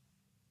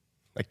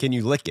 Like, can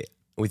you lick it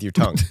with your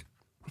tongue?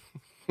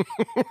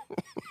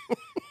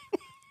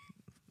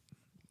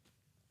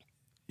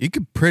 You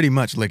could pretty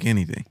much lick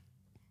anything.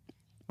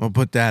 We'll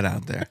put that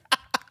out there.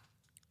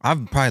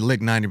 I've probably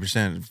licked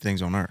 90% of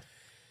things on Earth.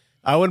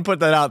 I wouldn't put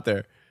that out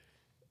there.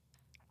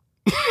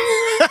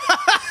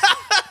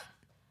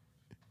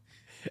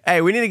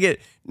 Hey, we need to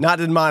get not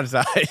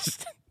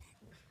demonetized.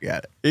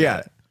 Got it.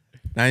 Yeah.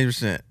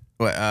 90%.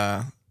 What?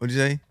 What'd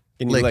you say?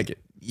 Can you lick it?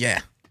 Yeah.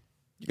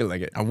 You can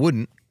lick it. I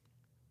wouldn't.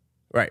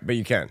 Right, but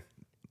you can.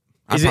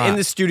 I Is it in probably-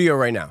 the studio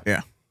right now?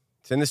 Yeah.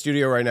 It's in the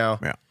studio right now.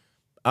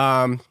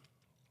 Yeah.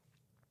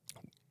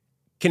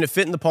 Can it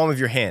fit in the palm of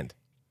your hand?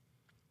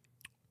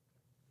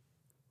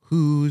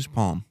 Whose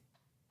palm?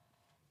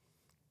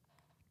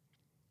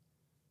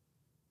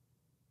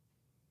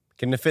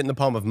 Can it fit in the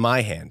palm of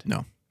my hand?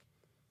 No.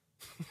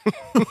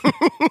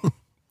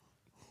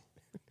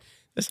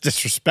 That's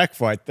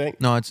disrespectful, I think.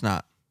 No, it's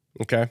not.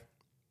 Okay.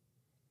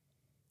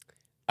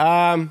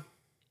 Is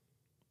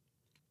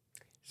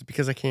it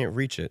because I can't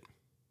reach it?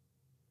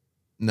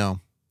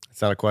 No.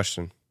 It's not a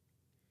question.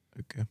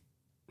 Okay.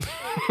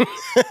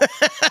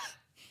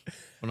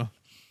 Hold on. How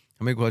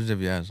many questions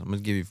have you asked? I'm gonna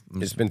give you.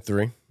 It's been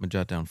 3. I'm gonna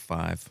jot down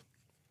 5.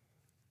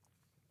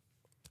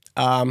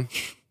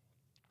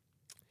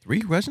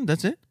 3 questions.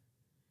 That's it.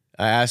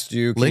 I asked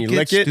you, can Lick you it,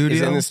 lick it? Is it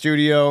studio? in the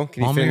studio?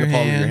 Can you Palm fit in of the your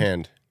palm of your hand?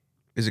 hand?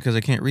 Is it because I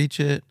can't reach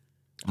it?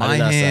 I My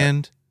didn't ask that.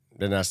 hand.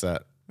 Didn't ask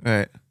that.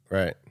 Right.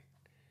 Right.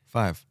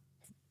 5.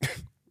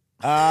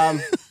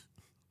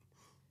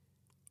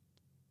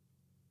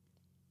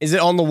 Is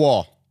it on the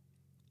wall?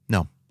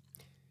 No.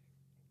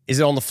 Is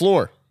it on the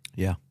floor?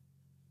 Yeah.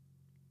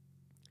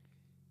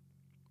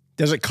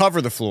 Does it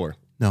cover the floor?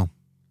 No.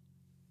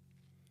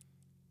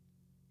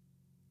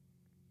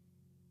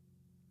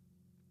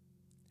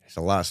 There's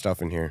a lot of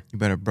stuff in here. You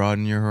better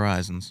broaden your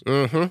horizons.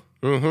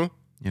 Mm-hmm. Mm-hmm.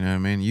 You know what I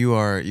mean? You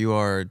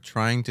are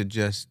trying to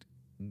just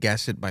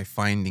guess it by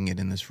finding it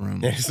in this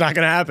room. It's not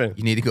gonna happen.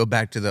 You need to go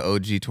back to the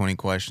OG 20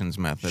 questions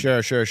method. Sure.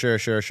 Is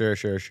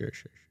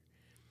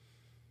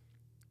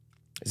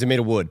it made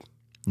of wood?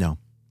 No.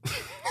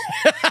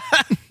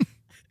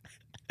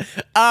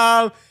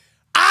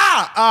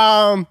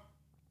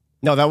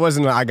 No, that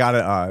wasn't. I got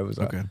it. It was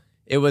Okay.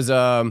 It was.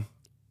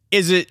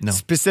 Is it No.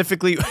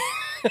 specifically?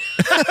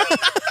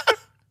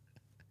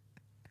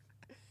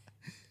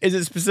 Is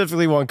it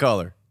specifically one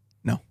color?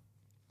 No.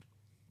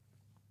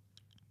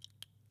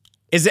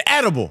 Is it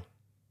edible?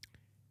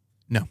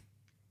 No.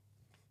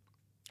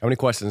 How many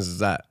questions is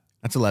that?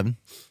 That's 11.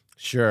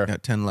 Sure.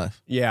 Got 10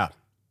 left. Yeah. I'm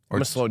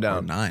gonna slow Or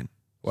down. 9.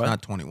 What? It's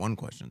not 21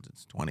 questions.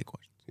 It's 20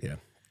 questions. Yeah.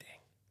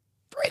 Dang.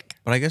 Break.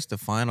 But I guess the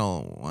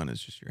final one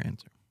is just your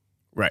answer.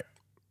 Right.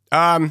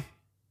 Does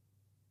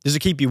it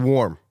keep you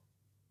warm?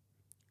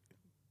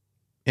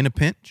 In a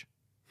pinch?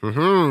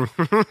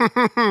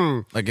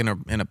 Mm-hmm. Like in a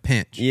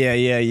pinch. Yeah.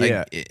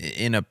 Like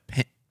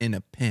in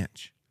a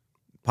pinch.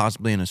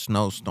 Possibly in a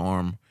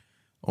snowstorm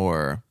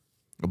or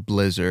a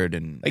blizzard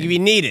and Like if you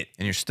need it,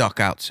 and you're stuck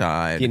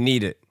outside. you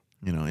need it.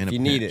 You know, in a you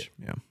pinch. need it.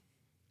 Yeah.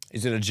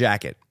 Is it a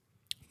jacket?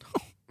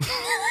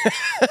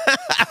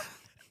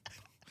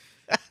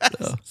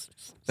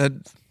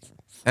 That'd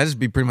just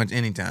be pretty much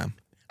any time.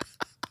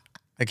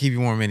 I keep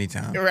you warm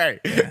anytime. Right.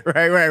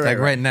 Right. Like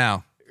right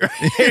now.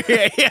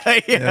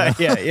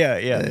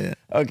 Yeah.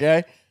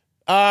 Okay.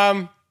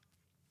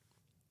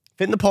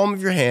 Fit in the palm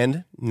of your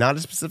hand, not a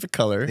specific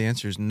color. The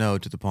answer is no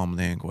to the palm of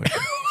the hand question.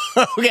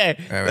 Okay.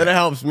 Right. That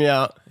helps me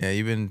out. Yeah,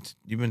 you've been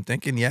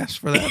thinking yes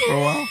for that for a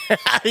while?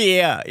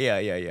 Yeah.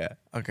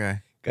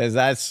 Okay. Because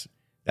that's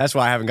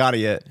why I haven't got it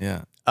yet.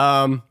 Yeah.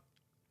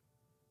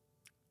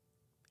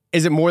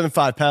 Is it more than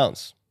 5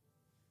 pounds?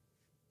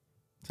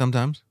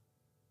 Sometimes.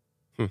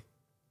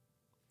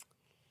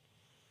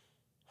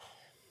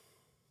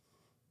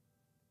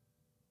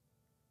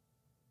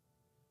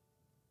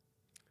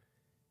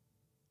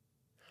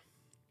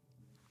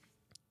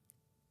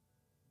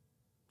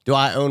 Do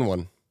I own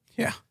one?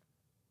 Yeah.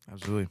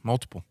 Absolutely.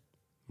 Multiple.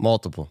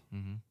 Multiple.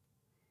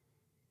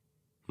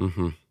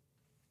 Mm-hmm.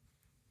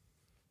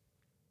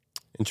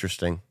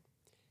 Interesting.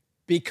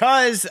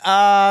 Because You've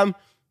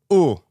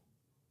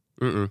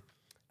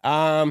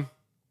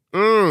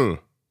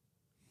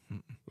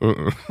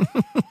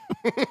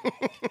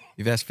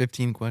asked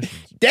 15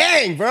 questions.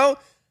 Dang, bro.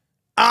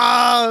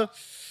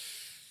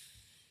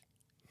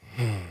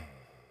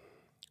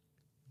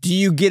 Do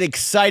you get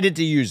excited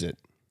to use it?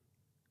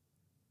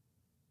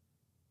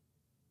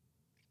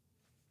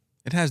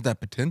 It has that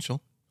potential.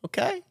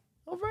 Okay.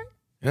 All right.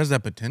 It has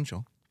that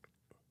potential.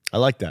 I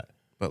like that.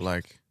 But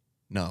like,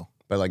 no.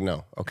 But like,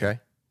 no.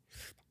 Okay.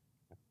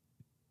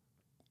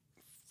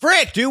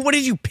 Frick, dude, what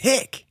did you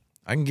pick?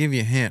 I can give you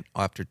a hint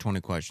after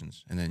 20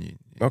 questions, and then you.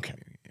 Okay.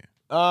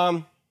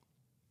 Yeah.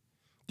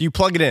 Do you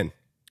plug it in?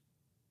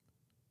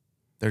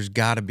 There's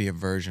got to be a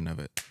version of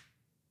it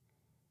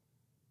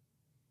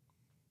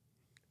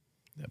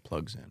that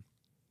plugs in.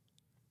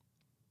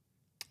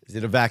 Is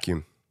it a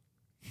vacuum?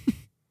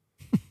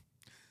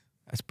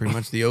 That's pretty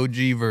much the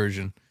OG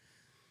version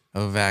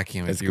of a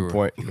vacuum. That's if a you good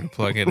were point. to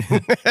plug it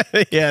in.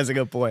 Yeah, that's a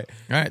good point.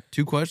 All right,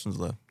 2 questions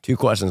left. 2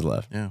 questions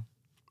left. Yeah.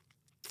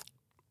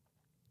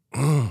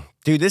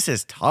 Dude, this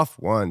is tough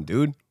one,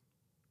 dude.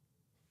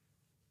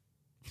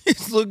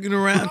 He's looking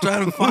around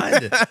trying to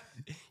find it.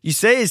 You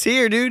say it's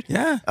here, dude.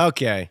 Yeah.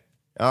 Okay.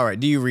 All right.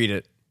 Do you read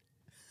it?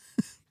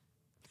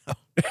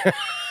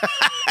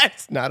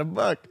 It's not a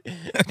book.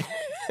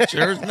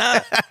 Sure it's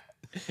not.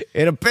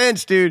 In a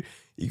pinch, dude.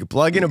 You can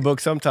plug in a book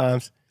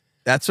sometimes.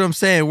 That's what I'm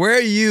saying. Where are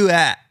you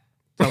at?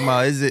 Talking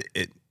about, is it,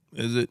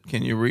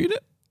 can you read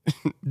it?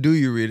 Do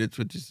you read it? That's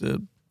what you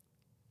said.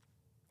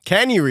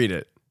 Can you read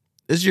it?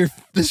 This is your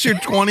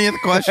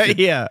 20th question.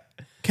 Yeah.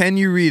 Can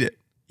you read it?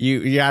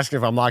 You asking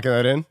if I'm locking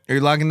that in? Are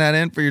you locking that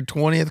in for your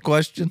 20th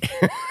question?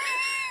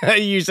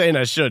 You saying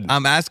I shouldn't?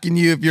 I'm asking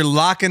you if you're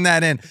locking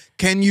that in.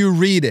 Can you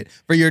read it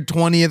for your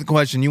 20th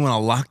question? You want to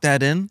lock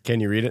that in?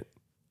 Can you read it?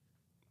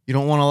 You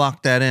don't want to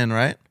lock that in,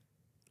 right?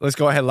 Let's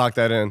go ahead and lock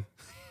that in.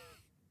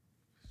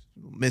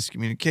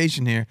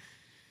 Miscommunication here.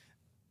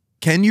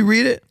 Can you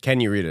read it? Can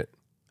you read it?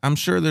 I'm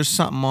sure there's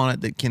something on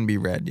it that can be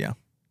read, yeah.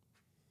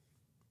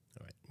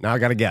 All right. Now I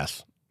got to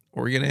guess.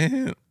 Or get a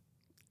hint.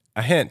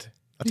 A hint.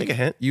 I'll take a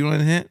hint. You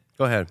want a hint?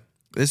 Go ahead.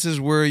 This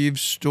is where you've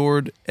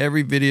stored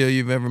every video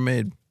you've ever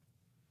made.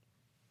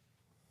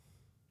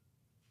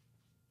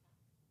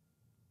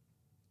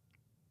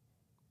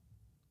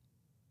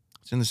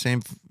 It's in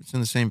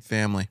the same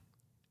family.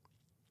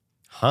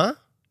 Huh?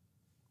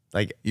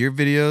 Like Your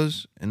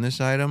videos in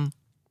this item,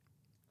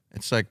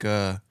 it's like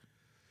a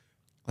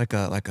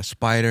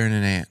spider and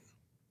an ant.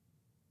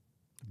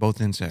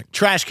 Both insects.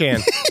 trash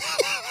can.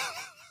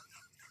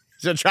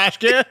 Is it a trash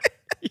can?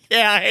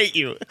 Yeah, I hate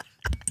you.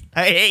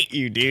 I hate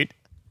you, dude.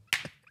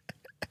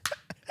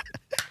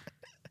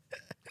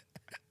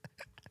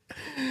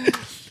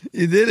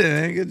 You did it,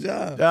 man. Good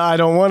job. I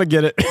don't want to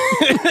get it.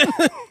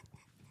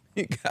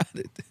 You got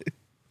it, dude.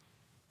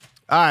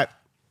 All right.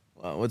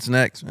 Well, what's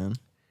next, man?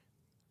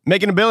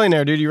 Making a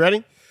billionaire, dude. You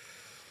ready?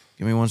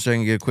 Give me 1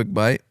 second to get a quick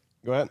bite.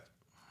 Go ahead.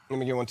 Let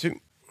me get one, too.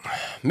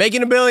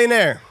 Making a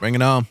billionaire. Bring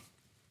it on.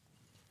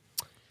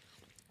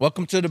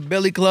 Welcome to the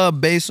Billy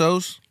Club,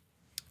 Bezos.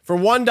 For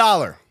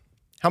 $1,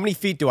 how many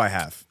feet do I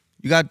have?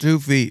 You got 2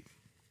 feet.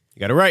 You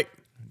got it right.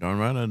 Darn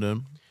right I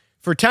did.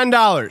 For $10,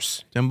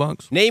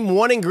 $10. name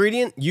one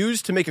ingredient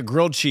used to make a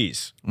grilled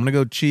cheese. I'm gonna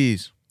go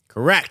cheese.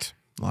 Correct.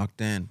 Locked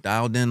in.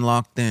 Dialed in,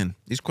 locked in.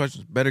 These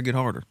questions better get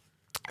harder.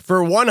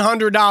 For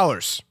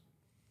 $100,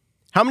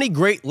 how many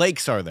Great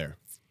Lakes are there?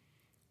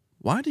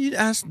 Why do you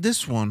ask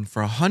this one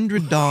for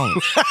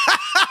 $100?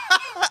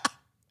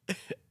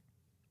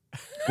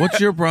 What's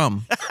your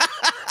problem?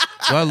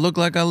 Do I look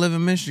like I live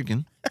in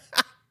Michigan?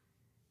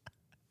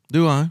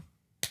 Do I?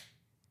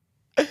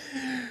 Do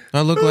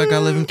I look like I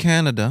live in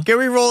Canada? Can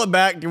we roll it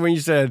back to when you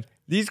said,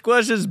 these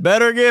questions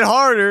better get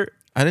harder?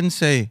 I didn't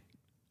say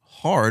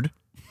hard.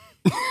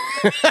 I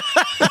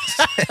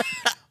said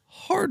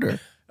harder.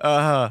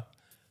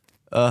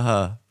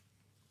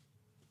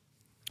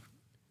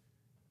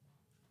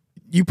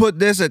 You put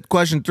this at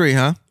question 3,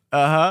 huh?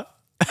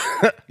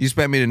 You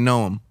expect me to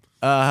know them.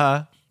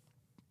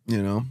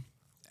 You know.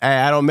 Hey,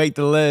 I don't make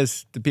the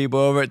list. The people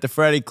over at the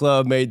Freddy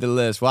Club made the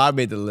list. Well, I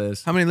made the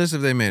list. How many lists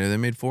have they made? Have they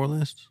made 4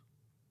 lists?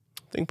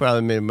 I think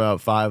probably made about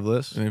 5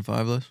 lists. They made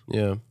 5 lists?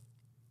 Yeah.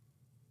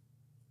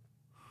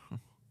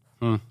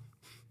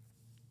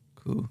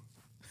 Cool.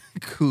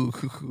 Cool.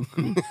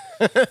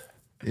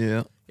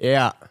 Yeah.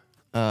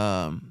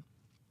 Yeah.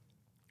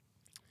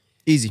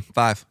 Easy.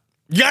 5.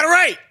 You got it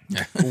right.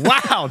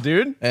 Wow,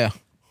 dude. Yeah.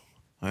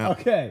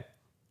 Okay.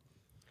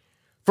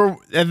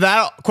 And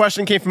that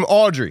question came from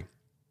Audrey.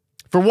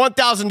 For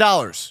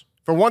 $1,000.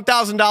 For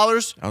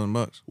 $1,000,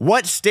 $1,000.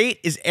 what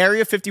state is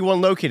Area 51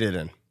 located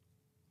in?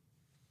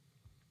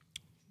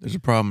 There's a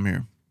problem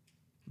here.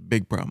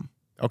 Big problem.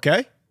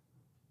 Okay.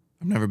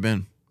 I've never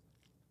been.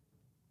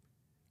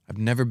 I've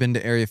never been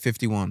to Area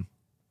 51.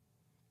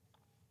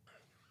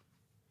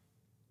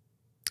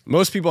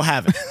 Most people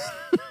haven't.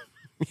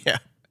 Yeah.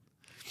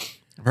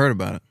 I've heard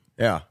about it.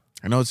 Yeah.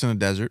 I know it's in a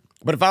desert.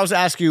 But if I was to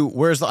ask you,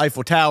 where's the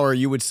Eiffel Tower,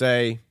 you would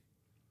say,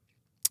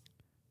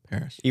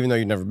 Paris. even though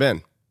you've never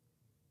been.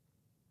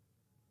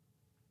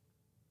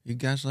 You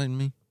gaslighting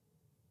me?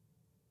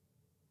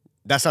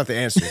 That's not the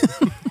answer.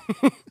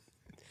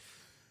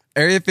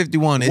 Area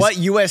 51 is... What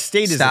U.S.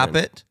 state is it in? Stop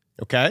it.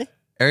 Okay.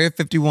 Area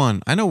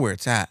 51. I know where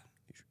it's at.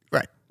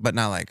 Right. But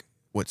not like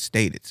what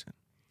state it's in.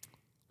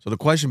 So the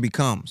question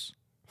becomes...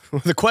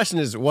 The question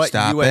is, what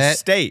Stop U.S. it.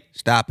 state?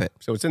 Stop it.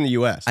 So it's in the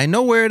U.S. I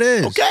know where it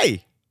is.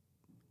 Okay.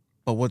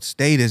 But what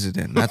state is it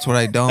in? That's what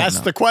I don't That's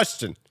know. the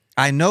question.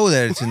 I know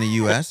that it's in the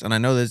U.S. and I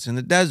know that it's in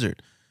the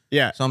desert.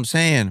 Yeah. So I'm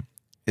saying,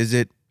 is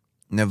it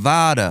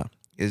Nevada?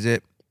 Is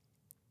it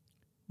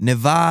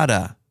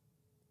Nevada?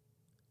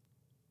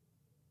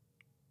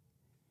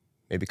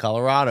 Maybe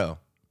Colorado.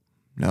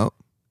 Nope.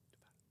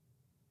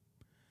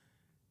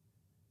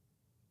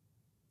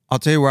 I'll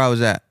tell you where I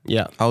was at.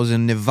 Yeah. I was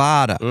in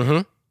Nevada.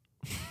 Mm-hmm.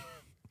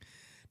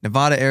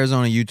 Nevada,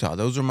 Arizona, Utah.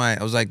 Those are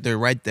I was like, they're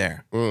right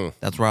there.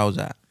 That's where I was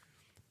at.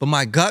 But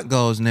my gut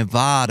goes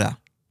Nevada.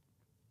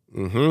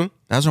 Mm-hmm.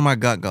 That's where my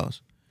gut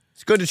goes.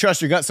 It's good to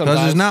trust your gut sometimes.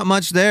 Because there's not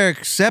much there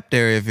except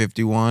Area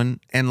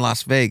 51 and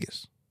Las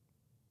Vegas.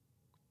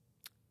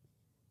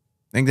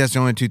 I think that's the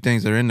only 2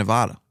 things that are in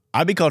Nevada.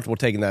 I'd be comfortable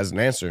taking that as an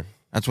answer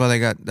That's why they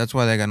got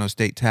no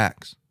state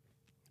tax.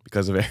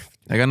 because of it.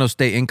 They got no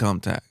state income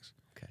tax.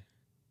 Okay.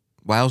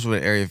 Why else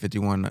would Area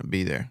 51 not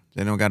be there?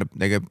 They don't got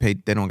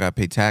to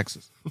pay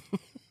taxes.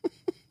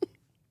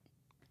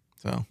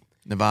 So,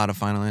 Nevada,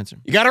 final answer.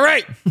 You got it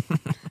right.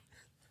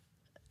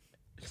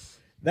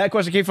 That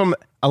question came from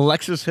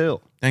Alexis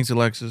Hill. Thanks,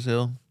 Alexis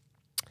Hill.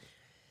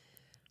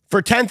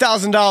 For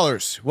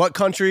 $10,000, what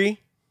country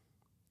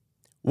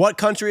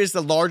is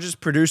the largest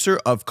producer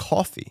of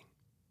coffee?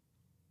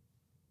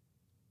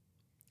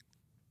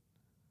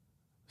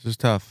 This is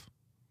tough.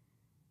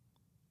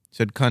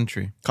 Said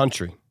country.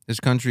 Country. This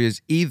country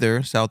is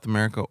either South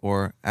America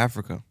or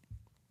Africa.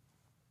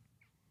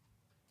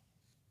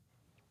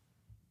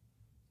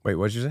 Wait,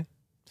 what did you say?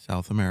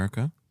 South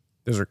America.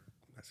 Those are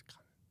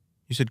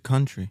You said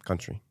country.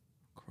 country.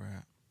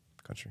 Crap.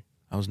 Country.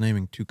 I was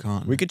naming 2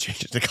 continents. We could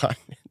change it to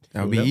continent.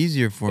 That would be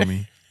easier for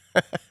me.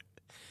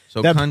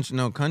 So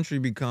country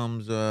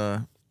becomes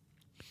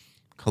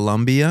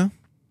Colombia.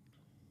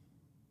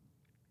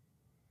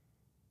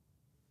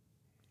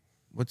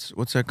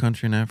 What's that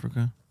country in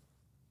Africa?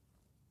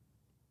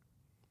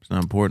 It's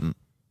not important.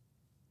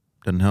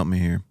 Doesn't help me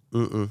here.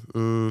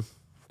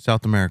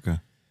 South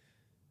America.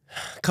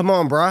 Come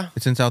on, bruh.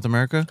 It's in South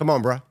America? Come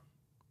on, bruh.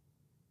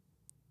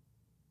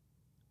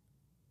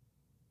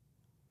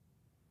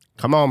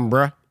 Come on,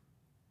 bruh.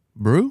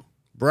 Brew?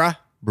 Bruh.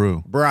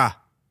 Brew. Bruh.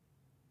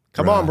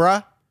 Come on,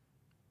 bruh.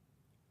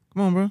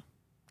 Come on, bro.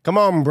 Come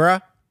on,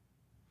 bruh.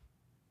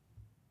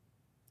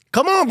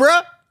 Come on,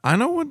 bruh. I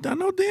know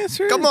the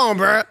answer. Come on,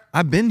 bruh.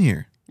 I've been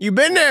here. You've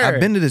been there. I've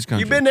been to this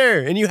country. You've been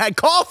there, and you had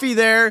coffee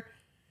there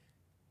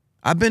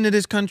I've been to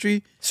this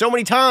country. so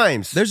many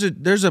times.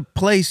 There's a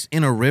place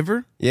in a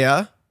river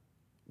Yeah.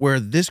 where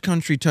this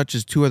country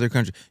touches 2 other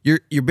countries.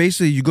 You're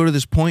basically, you go to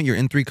this point, you're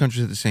in 3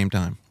 countries at the same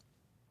time.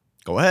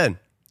 Go ahead.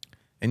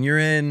 And you're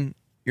in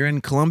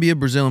Colombia,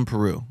 Brazil, and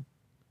Peru.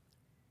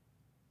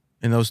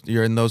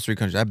 You're in those 3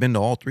 countries. I've been to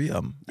all 3 of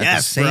them at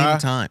the same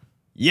time.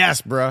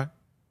 Yes, bruh.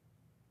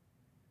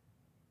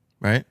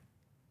 Right?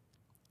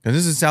 Because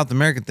this is a South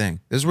American thing.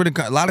 This is where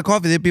a lot of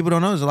coffee that people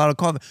don't know. There's a lot of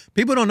coffee.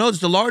 People don't know it's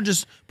the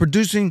largest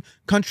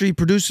country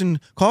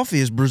producing coffee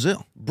is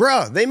Brazil.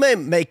 Bruh, they may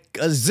make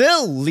a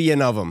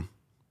zillion of them.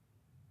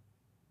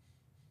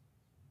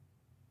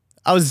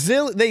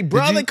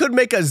 They could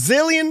make a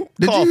zillion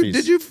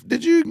coffees.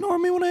 Did you ignore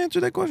me when I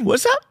answered that question?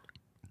 What's up?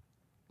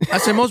 I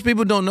said most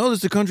people don't know this.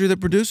 The country that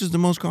produces the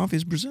most coffee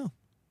is Brazil.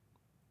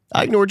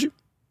 I ignored you.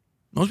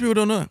 Most people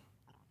don't know it.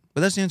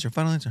 But that's the answer.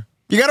 Final answer.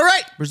 You got it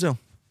right. Brazil.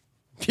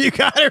 You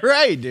got it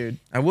right, dude.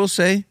 I will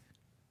say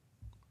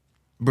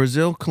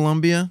Brazil,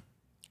 Colombia.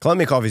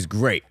 Colombian coffee is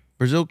great.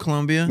 Brazil,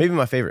 Colombia. Maybe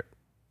my favorite.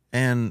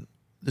 And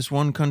this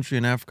one country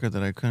in Africa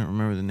that I couldn't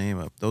remember the name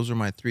of. Those are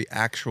my 3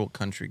 actual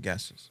country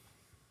guesses.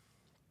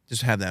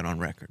 Just have that on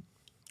record.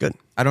 Good.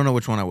 I don't know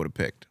which one I would have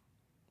picked.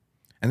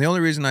 And the only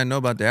reason I know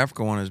about the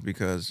Africa one is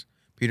because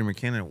Peter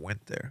McKinnon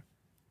went there.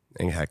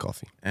 And you had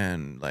coffee.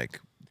 And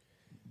like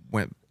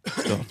went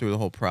through the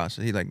whole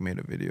process. He like made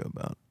a video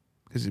about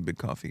because he's a big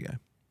coffee guy.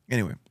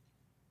 Anyway.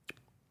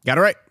 Got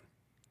it right.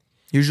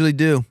 Usually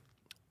do.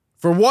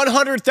 For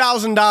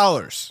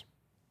 $100,000.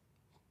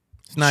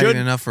 It's not even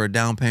enough for a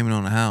down payment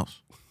on a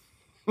house.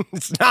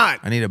 It's not.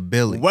 I need a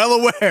Billy. Well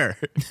aware.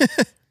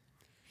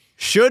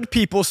 Should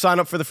people sign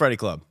up for the Freddy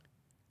Club?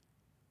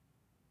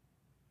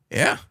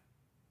 Yeah.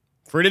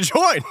 Free to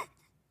join.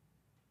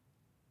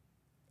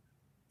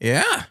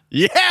 Yeah.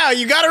 Yeah,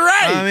 you got it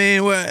right. I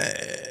mean,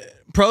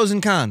 pros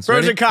and cons. Pros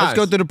Ready? and cons. Let's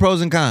go through the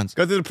pros and cons.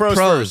 Go through the pros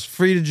first.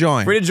 Free to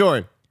join. Free to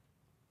join.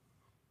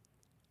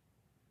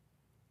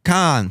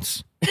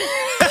 Cons.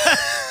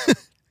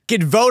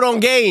 Can vote on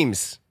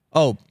games.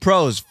 Oh,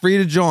 pros. Free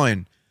to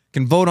join.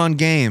 Can vote on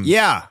games.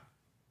 Yeah.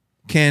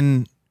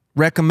 Can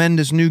recommend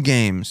us new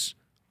games.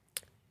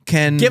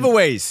 Can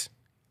Giveaways.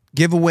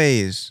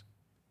 Giveaways.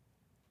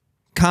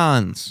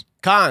 Cons.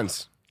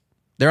 Cons.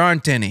 There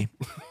aren't any.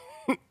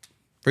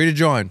 Free to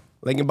join.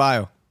 Link in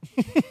bio.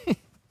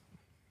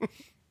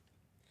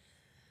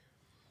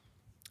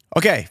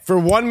 Okay, for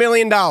 $1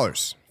 million.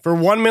 For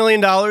 $1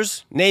 million,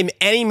 name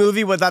any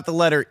movie without the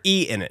letter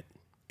E in it.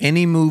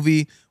 Any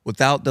movie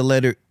without the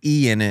letter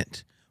E in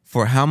it.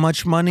 For how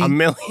much money? $1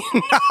 million.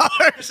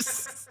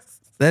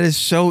 That is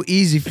so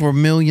easy for $1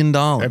 million.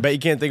 I bet you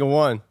can't think of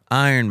one.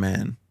 Iron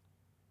Man.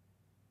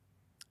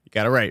 You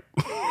got it right.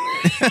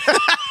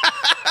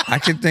 I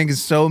can think of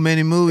so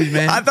many movies,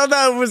 man. I thought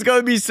that was going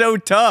to be so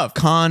tough.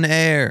 Con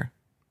Air.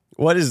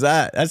 What is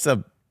that? That's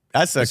a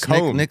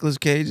cone. Nicolas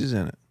Cage is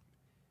in it.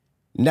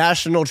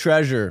 National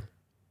Treasure.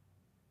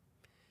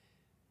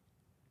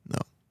 No.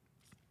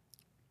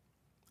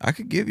 I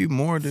could give you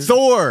more, dude.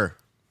 Thor.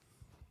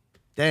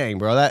 Dang,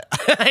 bro. That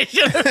I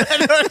should have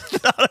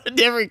thought a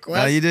different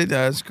question. No, you did.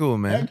 That's cool,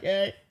 man.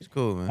 Okay. It's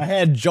cool, man. I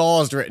had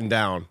Jaws written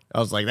down. I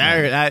was like,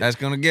 that's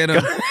going to get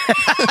him.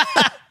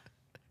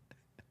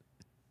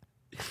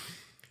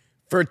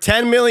 For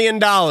 $10 million,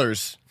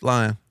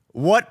 Flying.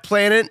 what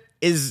planet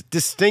is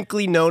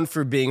distinctly known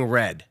for being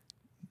red?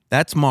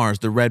 That's Mars,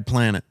 the red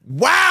planet.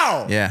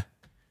 Wow. Yeah.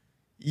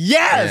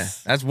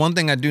 Yes. Yeah. That's one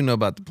thing I do know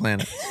about the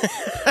planet.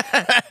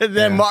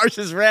 Then Mars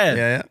is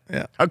red.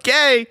 Yeah.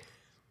 Okay.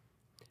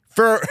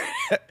 For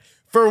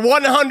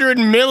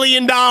 $100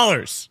 million,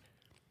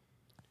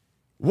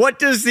 what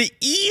does the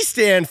E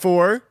stand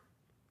for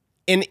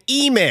in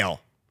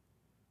email?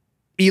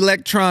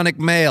 Electronic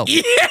mail.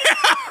 Yeah.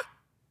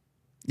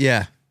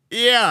 Yeah.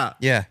 Yeah.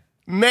 Yeah.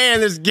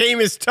 Man, this game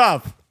is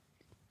tough.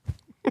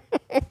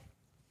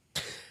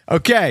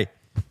 Okay.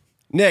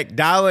 Nick,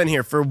 dial in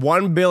here for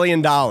 $1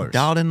 billion.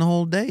 Dialed in the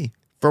whole day.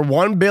 For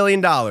 $1 billion.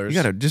 You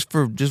gotta just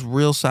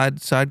real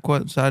side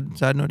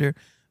note here.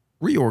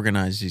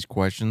 Reorganize these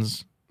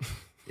questions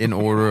in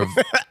order of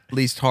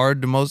least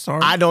hard to most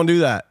hard. I don't do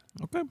that.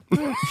 Okay.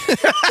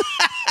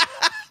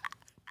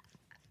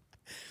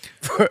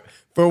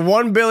 For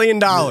 $1 billion.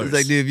 It's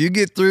like, dude, if you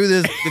get through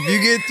this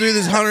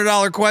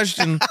 $100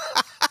 question,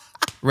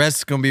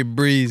 rest's gonna be a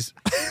breeze.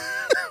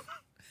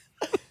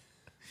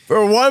 For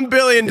 $1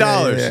 billion.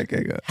 Yeah,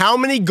 okay, go. How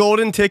many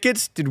golden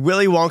tickets did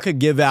Willy Wonka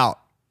give out?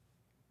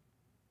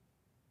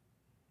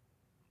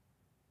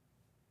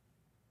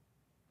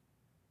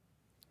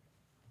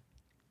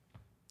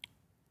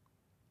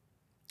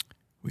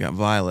 We got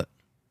Violet.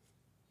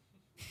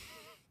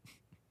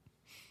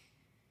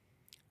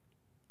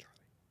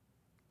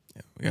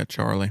 Yeah, we got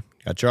Charlie.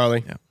 Got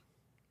Charlie. Yeah.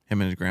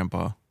 Him and his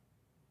grandpa.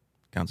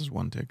 Counts as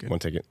one ticket. One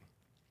ticket.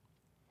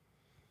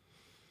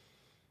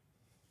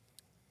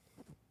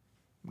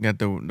 We got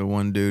the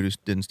one dude who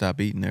didn't stop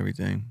eating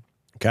everything.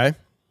 Okay.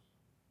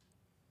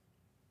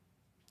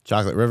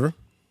 Chocolate River.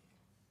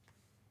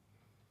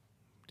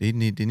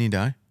 Didn't he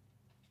die?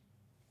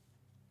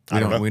 I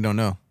don't know. We don't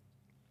know.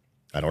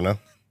 I don't know.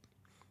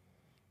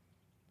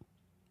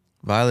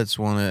 Violet's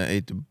one that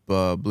ate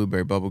the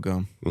blueberry bubble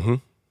gum. Mm-hmm.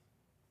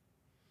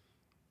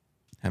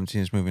 Haven't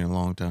seen this movie in a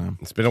long time.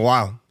 It's been a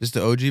while. This is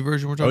the OG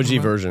version we're talking about?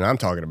 OG version I'm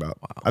talking about.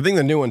 Wow. I think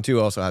the new one, too,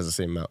 also has the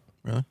same amount.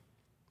 Really?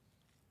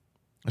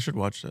 I should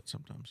watch that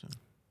sometime soon.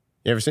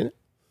 You ever seen it?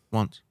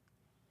 Once.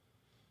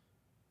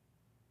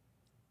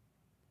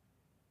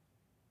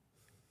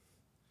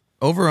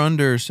 Over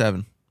under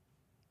 7.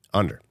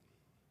 Under.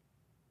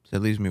 So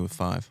that leaves me with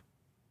 5.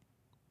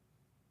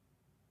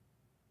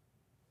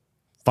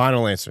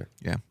 Final answer.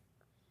 Yeah.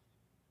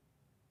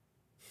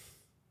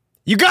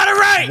 You got it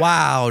right!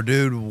 Wow,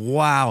 dude.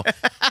 Wow.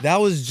 that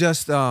was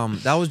just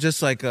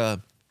like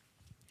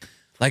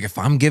if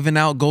I'm giving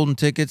out golden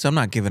tickets, I'm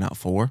not giving out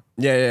 4.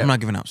 Yeah. I'm not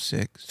giving out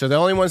 6. So the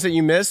only ones that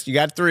you missed, you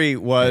got 3,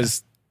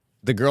 was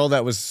the girl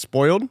that was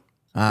spoiled.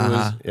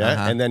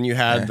 And then you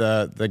had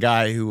the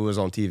guy who was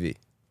on TV.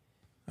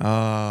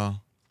 Oh,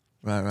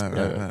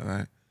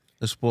 right.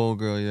 The spoiled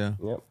girl, yeah.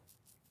 Yep.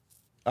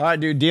 All right,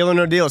 dude. Deal or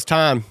no deal? It's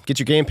time. Get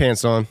your game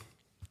pants on.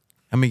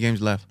 How many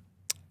games left?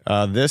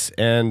 This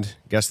and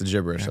guess the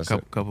gibberish. Yeah, That's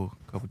couple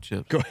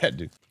chips. Go ahead,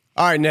 dude.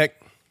 All right,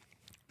 Nick.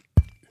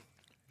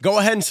 Go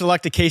ahead and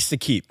select a case to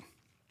keep.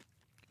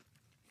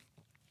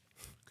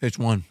 Case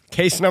 1.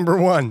 Case number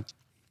 1.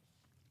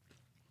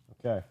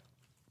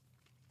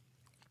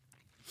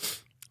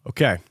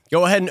 Okay.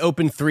 Go ahead and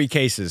open 3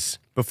 cases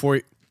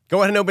before. Go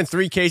ahead and open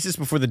 3 cases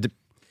before the.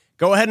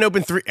 Go ahead and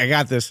open 3. I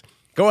got this.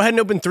 Go ahead and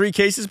open 3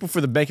 cases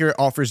before the banker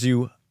offers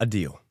you a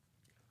deal.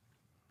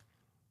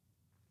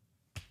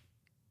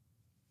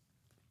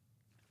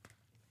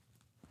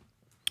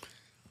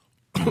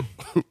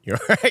 You're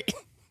right.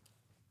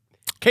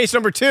 Case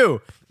number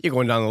 2. You're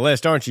going down the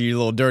list, aren't you, you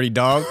little dirty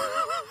dog?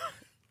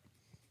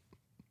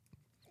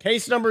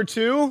 Case number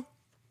 2.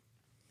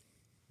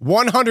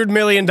 $100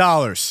 million.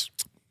 I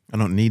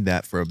don't need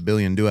that for $1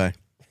 billion, do I?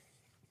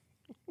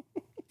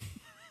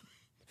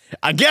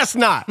 I guess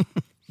not.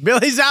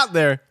 Billy's out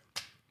there.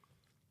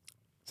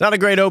 It's not a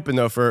great open,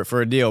 though,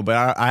 for a deal,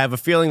 but I have a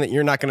feeling that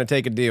you're not going to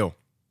take a deal.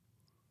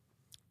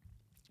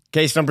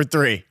 Case number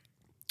 3.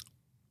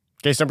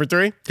 Case number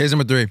 3? Case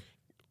number 3.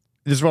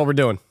 This is what we're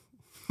doing.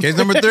 Case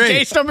number 3.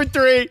 Case number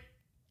 3.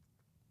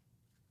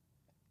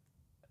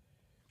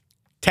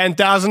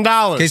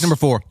 $10,000. Case number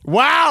 4.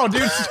 Wow,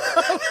 dude.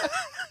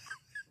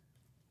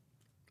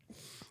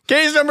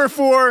 Case number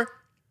 4.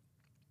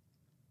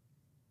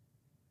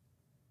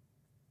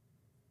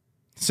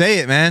 Say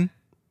it, man.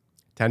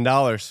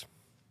 $10.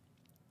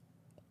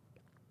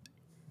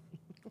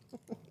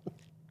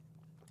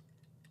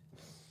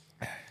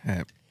 All right.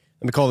 Let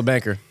me call the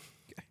banker.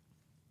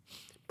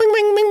 Bing,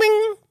 bing, bing,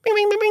 bing. Bing,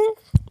 bing, bing, bing.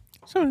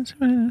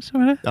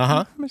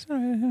 Uh-huh.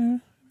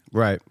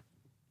 Right.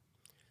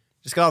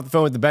 Just got off the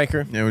phone with the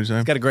banker. Yeah, what you say?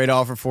 He's got a great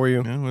offer for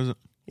you. Yeah, what is it?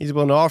 He's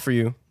willing to offer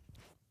you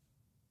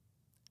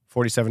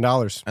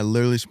 $47. I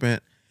literally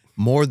spent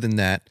more than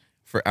that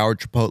for our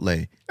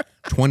Chipotle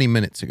 20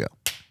 minutes ago.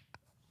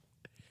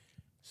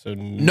 So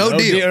No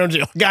deal. No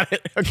deal. Got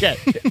it. Okay.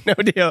 No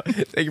deal.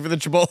 Thank you for the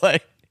Chipotle.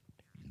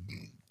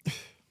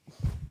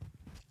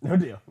 No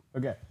deal.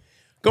 Okay.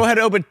 Go ahead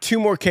and open 2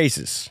 more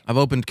cases. I've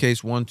opened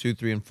case 1, 2,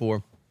 3, and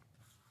 4.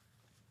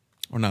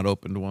 Or not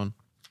opened one.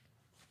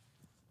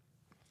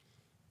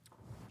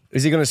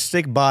 Is he going to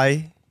stick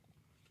by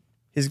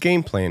his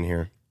game plan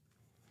here?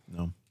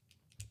 No.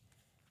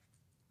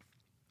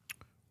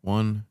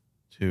 1,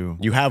 2.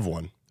 You have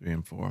one. 3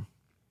 and 4.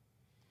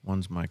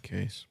 One's my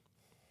case.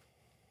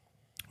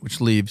 Which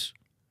leaves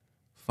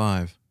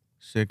 5,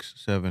 6,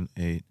 7,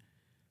 8,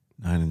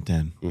 9, and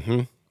 10.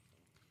 Mm-hmm.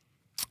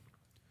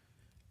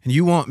 And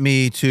you want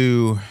me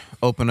to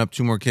open up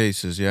 2 more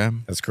cases, yeah?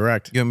 That's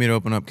correct. You want me to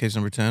open up case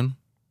number 10?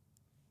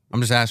 I'm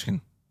just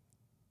asking.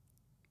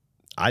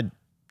 I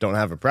don't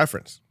have a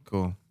preference.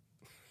 Cool.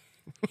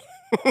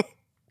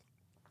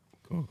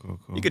 Cool.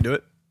 You could do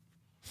it.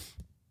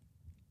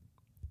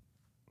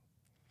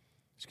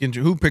 It's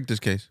Who picked this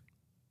case?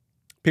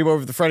 People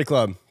over at the Freddy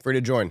Club, free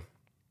to join.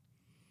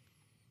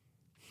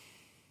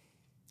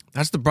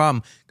 That's the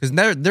problem, because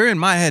they're in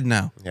my head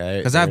now. Yeah,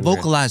 because I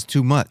vocalized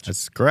too much.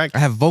 That's correct. I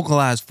have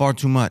vocalized far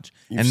too much,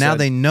 and now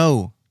they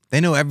know.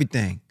 They know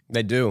everything.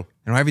 They do.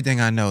 They know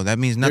everything I know. That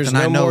means nothing There's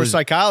I know more is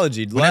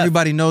psychology. when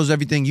everybody knows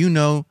everything you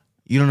know.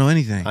 You don't know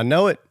anything. I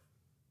know it.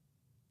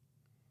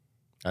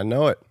 I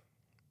know it.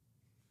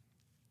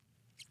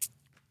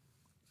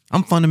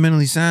 I'm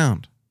fundamentally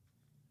sound.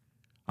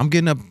 I'm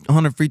getting up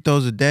 100 free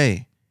throws a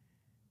day.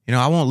 You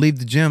know, I won't leave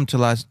the gym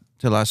till I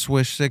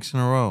swish 6 in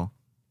a row.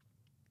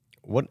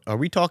 What are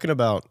we talking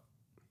about?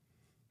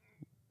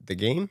 The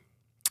game?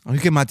 I'm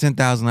get my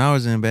 10,000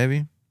 hours in, baby.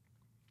 You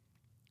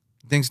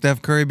think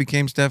Steph Curry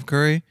became Steph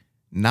Curry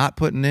not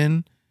putting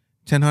in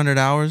 1,000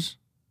 hours,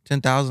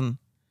 10,000?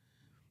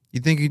 You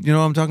think you know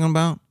what I'm talking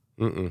about?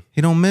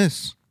 He don't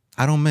miss.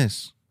 I don't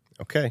miss.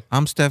 Okay.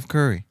 I'm Steph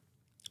Curry.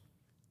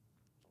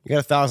 You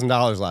got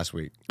 $1,000 last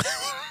week.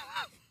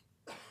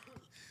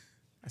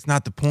 That's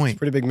not the point.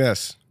 Pretty big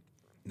miss.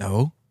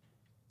 No,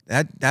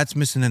 that's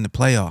missing in the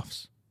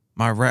playoffs.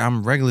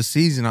 I'm regular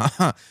season.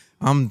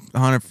 I'm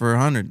 100 for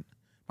 100.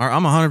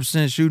 I'm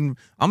 100% shooting.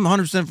 I'm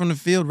 100% from the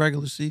field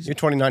regular season. You're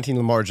 2019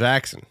 Lamar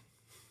Jackson.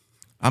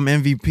 I'm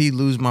MVP.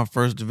 Lose my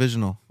first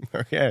divisional.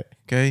 Okay.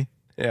 Okay.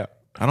 Yeah.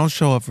 I don't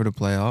show up for the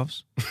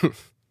playoffs.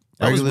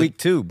 That was week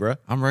 2, bro.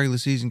 I'm regular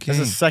season king.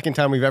 This is the second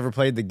time we've ever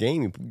played the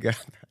game. You got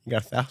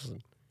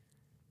 1,000.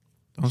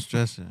 Don't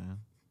stress it, man.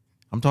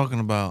 I'm talking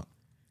about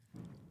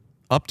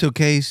up till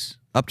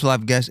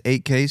I've guessed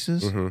 8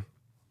 cases.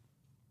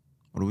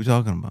 What are we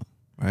talking about,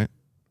 right?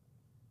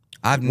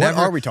 What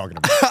are we talking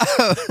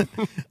about?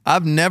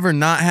 I've never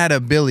not had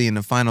a Billy in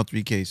the final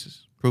 3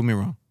 cases. Prove me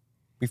wrong.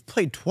 We've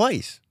played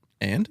twice.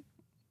 And?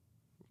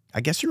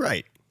 I guess you're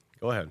right.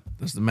 Go ahead.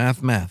 That's the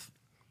math.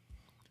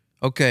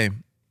 Okay.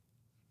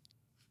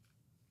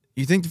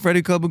 You think the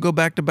Freddy Club would go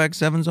back-to-back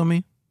 7s on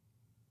me?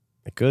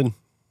 It could.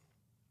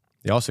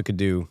 They also could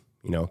do,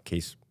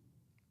 case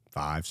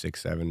 5,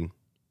 6, 7.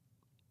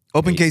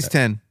 Open case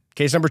 10.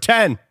 Case number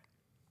 10.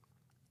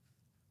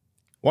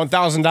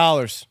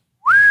 $1,000.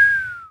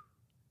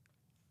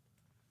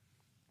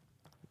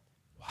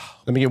 Wow.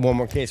 Let me get one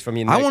more case from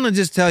you, Nick. I want to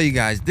just tell you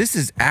guys, this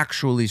is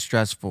actually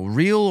stressful.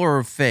 Real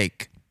or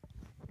fake?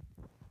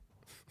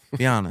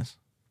 Be honest.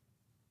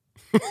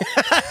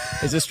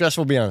 Is this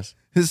stressful? Be honest.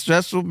 It's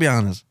stressful. Be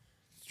honest.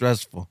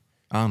 Stressful.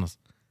 Honest.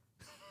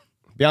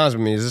 Be honest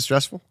with me. Is this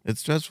stressful? It's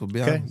stressful.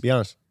 Be Okay, honest. be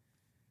honest.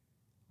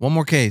 One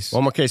more case.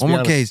 One more case. One be more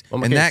honest. case. One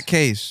more And case. that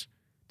case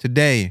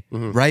today,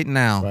 right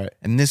now, Right.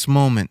 in this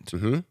moment,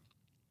 Mhm.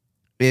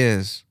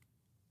 is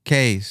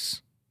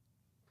case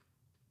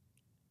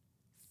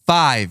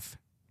 5,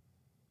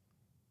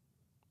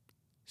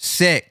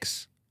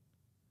 6,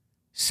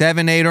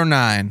 7, 8, or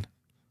 9.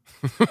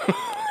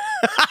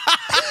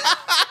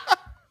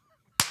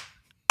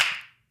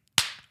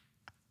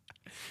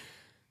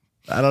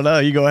 I don't know.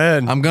 You go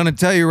ahead. I'm going to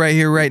tell you right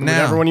here, right now.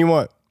 Whatever one you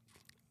want.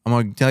 I'm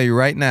going to tell you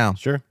right now.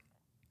 Sure.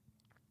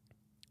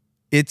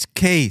 It's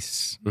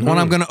case. The one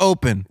I'm going to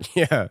open.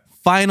 Yeah.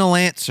 Final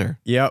answer.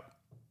 Yep.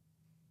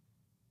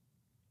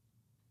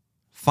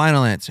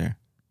 Final answer.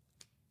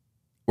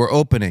 We're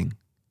opening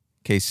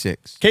case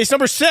 6. Case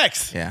number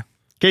 6. Yeah.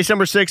 Case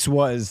number 6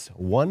 was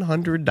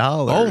 $100.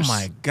 Oh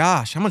my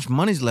gosh. How much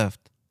money's left?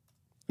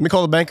 Let me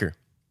call the banker.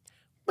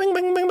 Bing,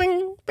 bing, bing,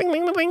 bing. Bing,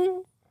 bing, bing,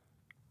 bing.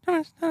 How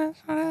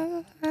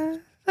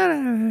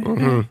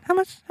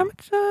much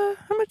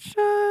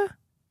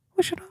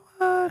we should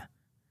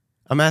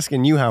I'm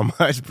asking you how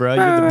much, bro.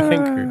 You're the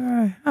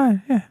banker.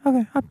 yeah,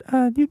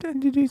 okay.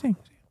 Do you think?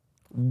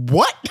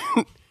 What?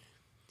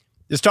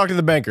 Just talk to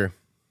the banker.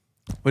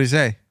 What do you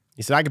say?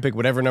 He said I can pick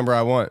whatever number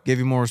I want. Give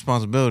you more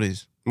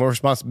responsibilities. More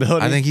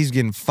responsibility. I think he's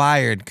getting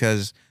fired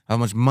because how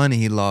much money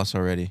he lost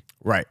already.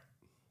 Right.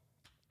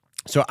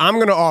 So I'm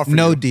going to offer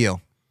No you.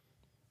 deal.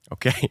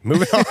 Okay,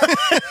 moving on.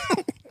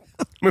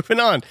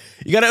 Moving on.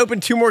 You got to open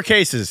 2 more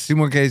cases. 2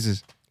 more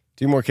cases.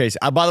 2 more cases.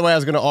 By the way, I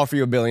was going to offer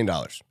you $1 billion.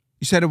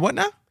 You said what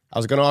now? I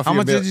was going to offer How you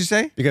much did you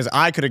say? Because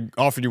I could have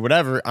offered you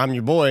whatever. I'm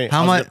your boy.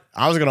 How much?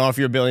 I was going to offer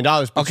you $1 billion,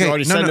 but Okay, you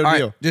already said no all right.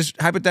 deal. Just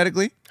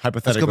hypothetically.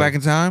 Hypothetically. Let's go back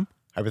in time.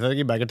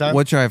 Hypothetically, back in time.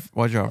 What's your I offer?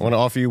 want to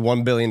offer you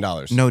 $1 billion.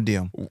 No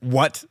deal.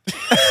 What?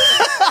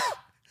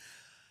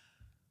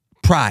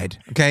 Pride.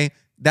 Okay,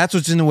 that's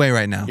what's in the way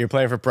right now. You're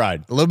playing for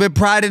pride. A little bit of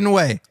pride in the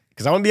way.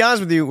 Because I want to be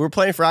honest with you, we're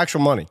playing for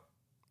actual money.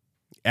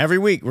 Every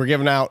week, we're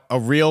giving out a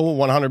real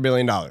 $100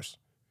 billion.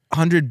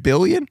 100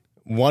 billion?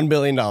 $1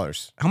 billion.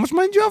 How much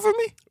money did you offer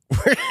me?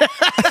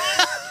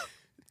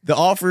 The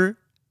offer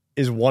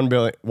is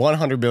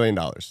 $100 billion.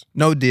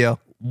 No deal.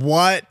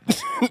 What?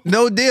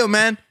 No deal,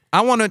 man.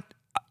 I want to.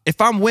 If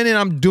I'm winning,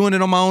 I'm doing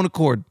it on my own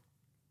accord.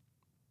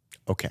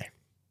 Okay.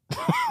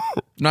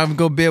 Not even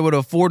gonna be able to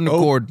afford an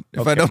Accord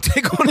if I don't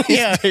take on these.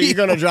 Yeah, you're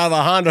going to drive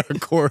a Honda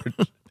Accord.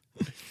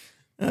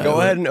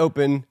 Go ahead and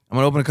open I'm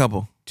gonna open a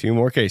couple. 2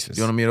 more cases.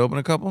 You want me to open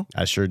a couple?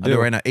 I sure I'll do. do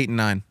it right now. 8 and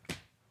 9.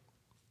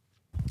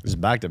 This is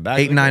back to back.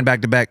 8 and 9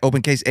 back to back.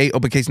 Open case 8.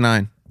 Open case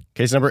 9.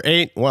 Case number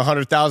 8,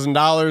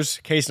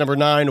 $100,000. Case number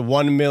 9,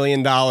 $1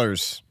 million.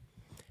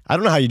 I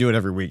don't know how you do it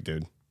every week,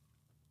 dude.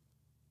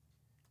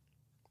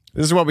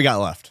 This is what we got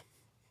left.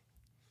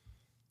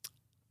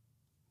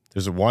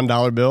 There's a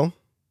 $1 bill.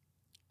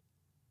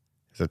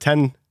 There's a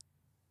 10.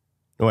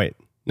 No, wait.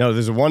 No,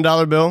 there's a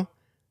 $1 bill.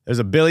 There's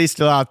a Billy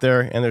still out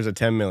there, and there's a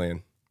 10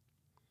 million.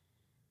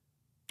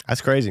 That's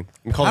crazy.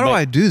 How do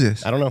I do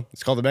this? I don't know.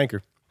 It's called the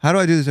banker. How do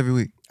I do this every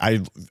week?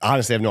 I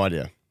honestly have no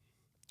idea.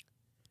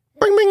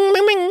 Bing, bing,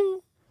 bing, bing.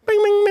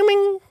 Bing, bing, bing,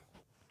 bing.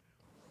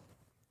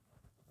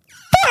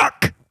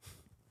 Fuck!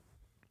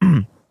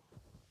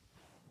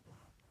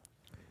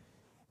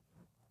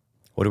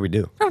 What do we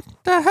do? What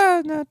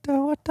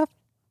the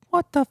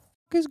fuck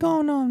is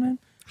going on, man?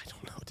 I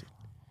don't know, dude.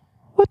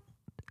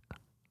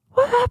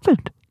 What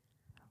happened?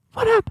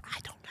 What happened? I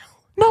don't know.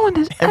 No one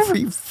has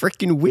Every ever.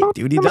 freaking week,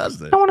 dude, he does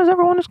this. No one has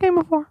ever won this game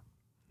before.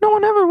 No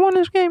one ever won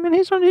this game, and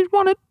he's won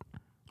it.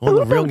 Well,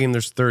 in the real game,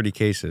 there's 30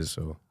 cases,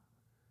 so.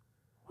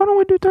 Why don't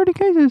we do 30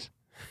 cases?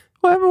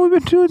 Why haven't we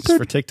been doing Just for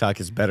 30? TikTok,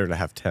 it's better to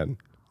have 10.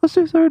 Let's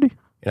do 30.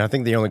 And I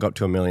think they only go up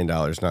to $1 million,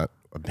 not $1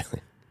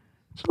 billion.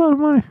 It's a lot of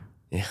money.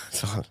 Yeah,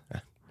 it's a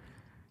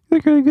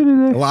You're really good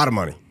at that. lot of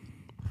money.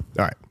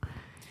 All right.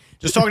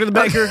 Just talking to the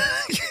banker.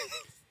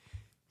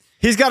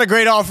 He's got a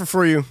great offer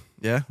for you.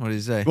 Yeah? What did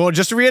he say? Well,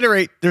 just to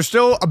reiterate, there's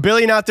still $1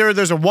 billion out there.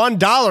 There's a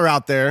 $1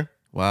 out there,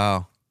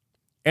 Wow.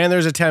 and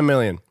there's a $10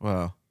 million.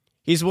 Wow.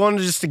 He's willing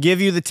just to give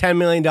you the $10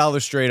 million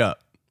straight up.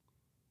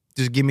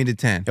 Just give me the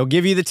 10. He'll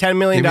give you the $10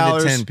 million. Give me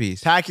the 10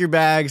 piece. Pack your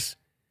bags.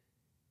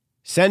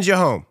 Send you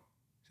home.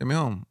 Send me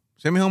home.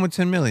 Send me home with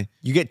 10 million.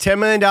 You get $10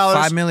 million.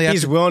 $5 million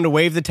He's after- willing to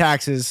waive the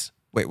taxes.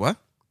 Wait, what?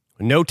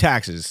 No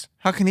taxes.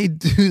 How can he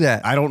do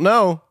that? I don't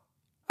know.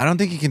 I don't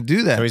think he can do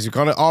So that. he's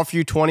going to offer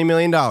you $20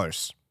 million.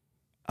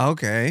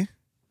 Okay.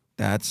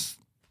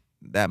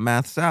 That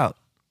maths out.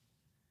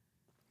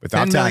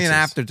 Without 10 million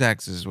taxes. after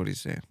taxes is what he's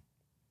saying.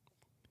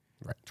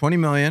 Right. 20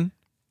 million.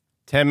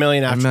 $10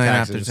 million after 10 million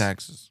taxes. after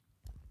taxes.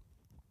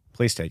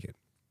 Please take it.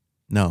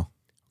 No.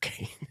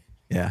 Okay.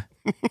 Yeah.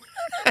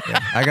 Yeah.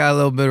 I got a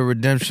little bit of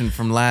redemption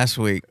from last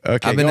week.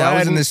 Okay, I go was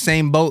ahead in and- the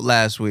same boat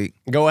last week.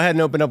 Go ahead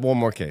and open up one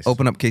more case.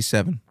 Open up case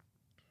 7.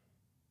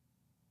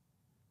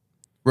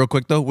 Real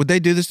quick though, would they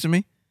do this to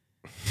me?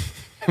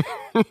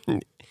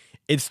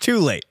 It's too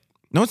late.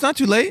 No, it's not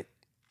too late.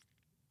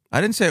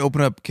 I didn't say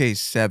open up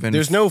case 7.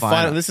 There's no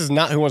final. This is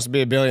not Who Wants to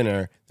Be a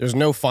Billionaire. There's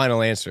no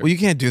final answer. Well, you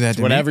can't do that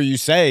to Whatever me. you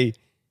say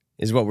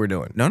is what we're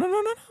doing. No.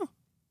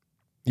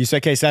 You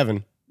said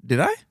K7. Did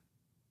I?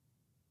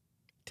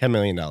 $10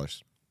 million.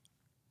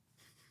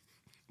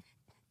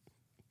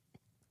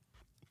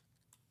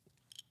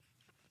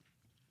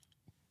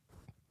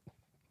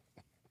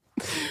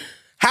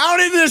 How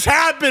did this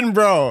happen,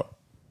 bro?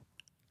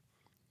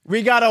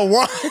 We got a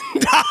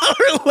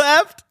 $1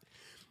 left,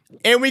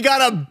 and we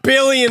got $1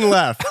 billion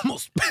left.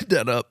 Almost sped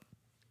that up.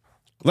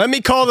 Let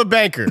me call the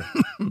banker.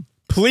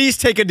 Please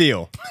take a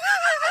deal.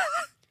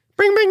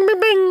 Bing, bing, bing,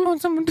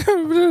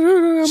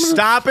 bing.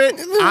 Stop it.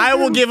 I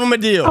will give him a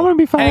deal. I'm gonna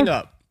be fine. Hang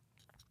up.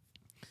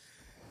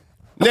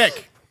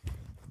 Nick,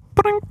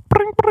 Bring.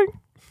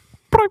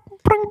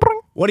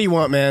 what do you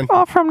want, man?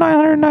 Offer him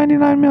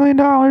 $999 million.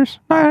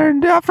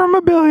 900. Offer him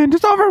 $1 billion.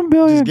 Just offer him $1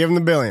 billion. Just give him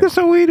the billion. Just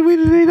so he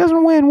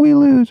doesn't win, we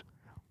lose.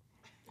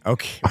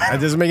 Okay. That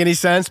doesn't make any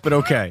sense, but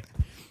okay.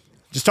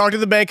 Just talk to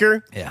the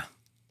banker. Yeah.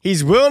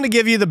 He's willing to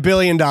give you the $1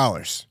 billion.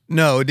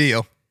 No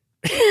deal.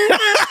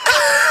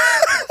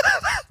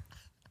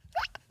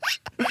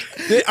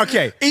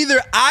 Okay. Either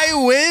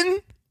I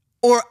win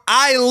or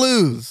I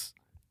lose.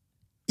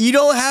 You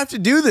don't have to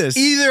do this.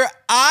 Either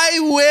I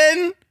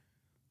win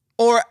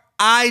or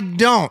I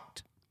don't.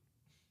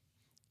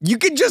 You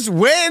can just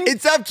win.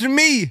 It's up to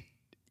me.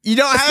 You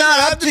don't It's have not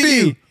to up to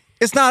you.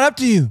 It's not up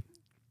to you.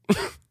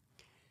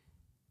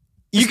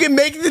 You can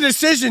make the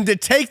decision to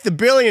take the $1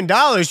 billion.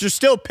 You're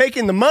still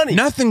picking the money.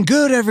 Nothing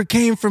good ever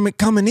came from it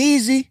coming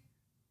easy.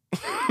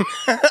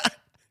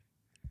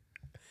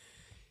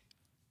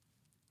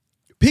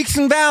 Peaks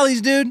and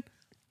valleys, dude.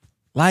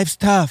 Life's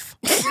tough.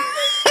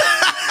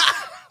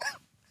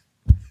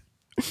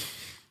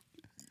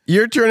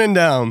 You're turning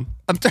down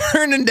I'm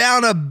turning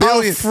down $1 a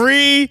billion.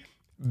 free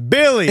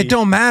Billy. It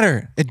don't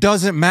matter. It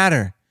doesn't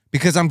matter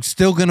because I'm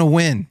still going to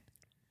win.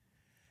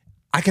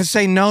 I can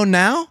say no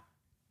now,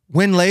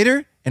 win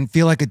later, and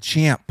feel like a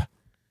champ.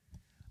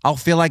 I'll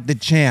feel like the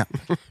champ.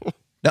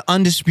 The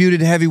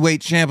undisputed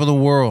heavyweight champ of the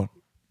world.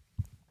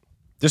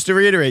 Just to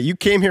reiterate, you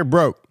came here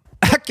broke.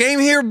 I came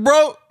here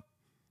broke,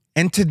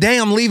 and today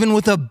I'm leaving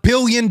with $1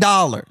 billion.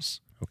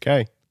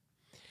 Okay.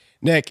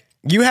 Nick,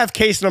 you have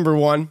case number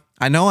 1.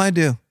 I know I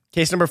do.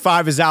 Case number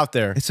 5 is out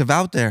there. It's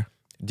out there.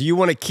 Do you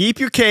want to keep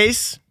your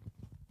case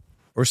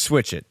or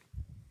switch it?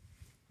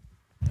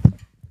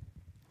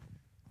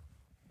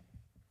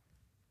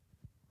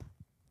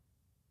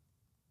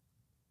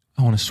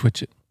 I want to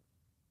switch it.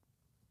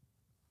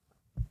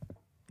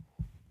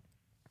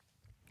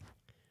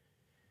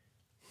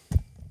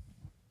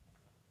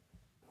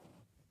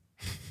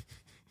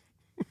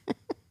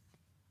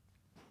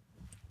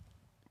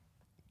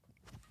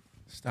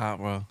 Stop,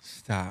 bro.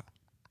 Stop.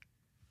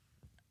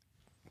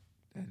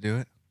 Did I do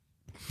it?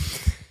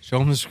 Show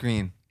them the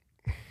screen.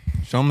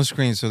 Show them the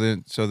screen so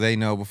they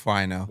know before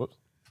I know. Whoops.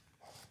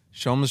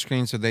 Show them the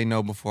screen so they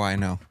know before I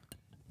know.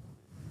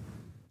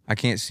 I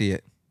can't see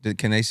it.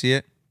 Can they see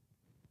it?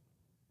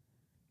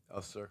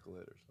 I'll circle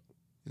it or something.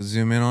 You'll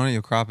zoom in on it.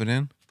 You'll crop it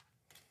in.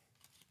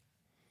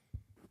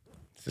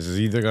 This is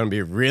either going to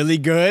be really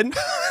good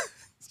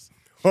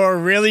or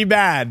really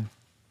bad.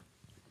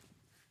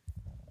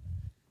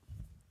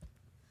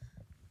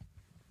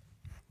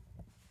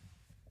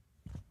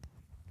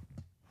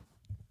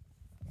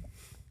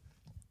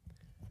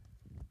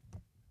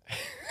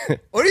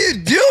 What are you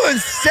doing?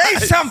 Say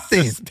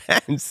something.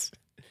 Suspense.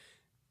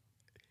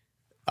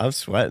 I'm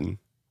sweating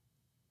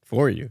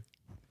for you.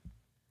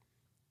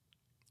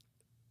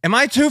 Am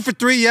I 2 for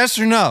 3? Yes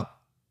or no?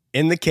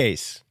 In the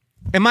case,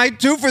 Am I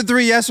 2 for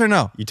 3? Yes or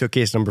no? you took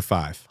case number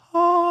 5.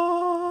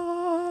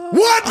 $1 $1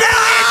 million!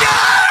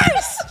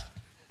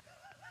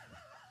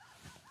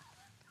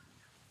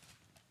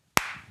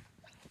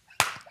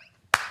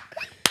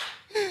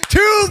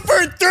 2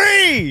 for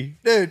 3!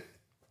 Dude.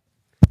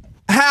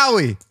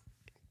 Howie,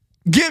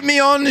 get me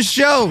on the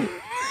show.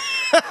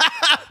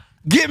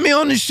 Get me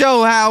on the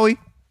show, Howie.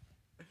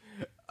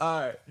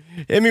 All right.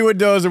 Hit me with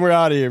those and we're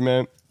out of here,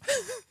 man.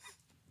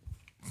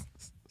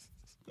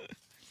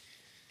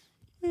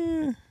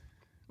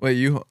 Wait,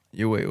 you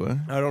wait, what?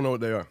 I don't know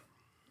what they are.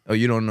 Oh,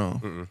 you don't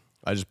know.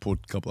 I just pulled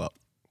a couple out.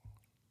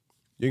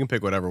 You can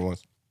pick whatever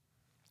ones.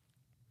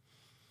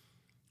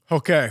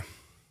 Okay.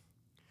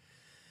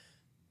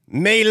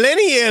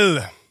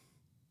 Millennial.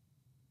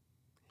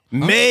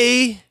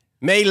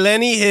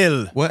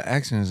 Millennial. What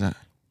accent is that?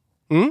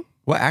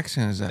 What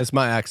accent is that? That's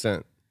my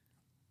accent.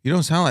 You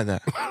don't sound like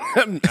that.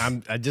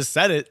 I just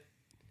said it.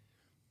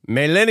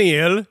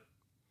 Millennial.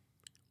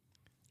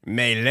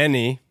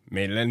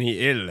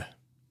 Millennial.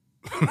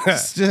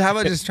 How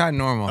about just try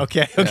normal?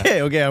 Okay.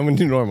 I'm gonna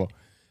do normal.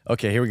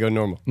 Okay, here we go.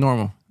 Normal.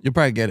 Normal. You'll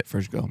probably get it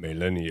first go.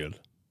 Millennial.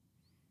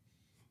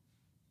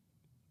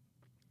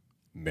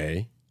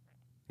 Millennial.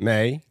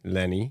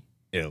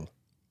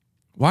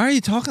 Why are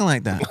you talking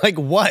like that? Like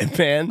what,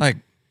 man? Like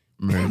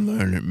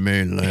millennial.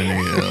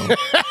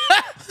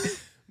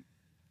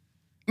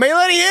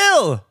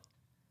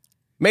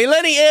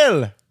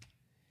 Millennial.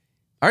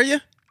 Are you?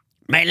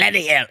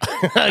 Millennial.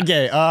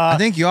 Okay. I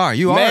think you are.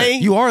 You are.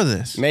 You are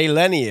this.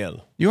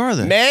 Millennial. You are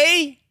this.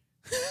 Meh.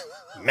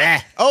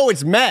 Oh,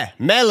 it's meh.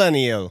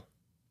 Millennial.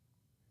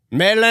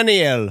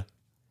 Millennial.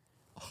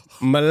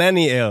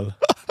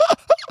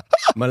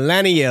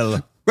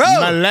 Bro,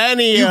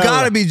 Millennial. you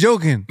gotta be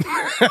joking.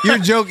 You're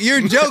joking.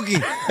 You're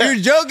joking. You're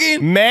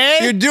joking.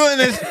 Man. You're doing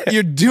this.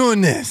 You're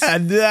doing this.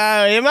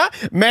 Am I?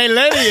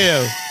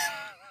 Millennial.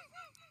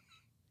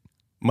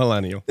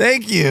 Millennial.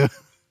 Thank you.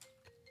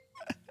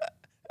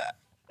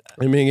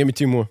 Give me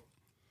 2 more.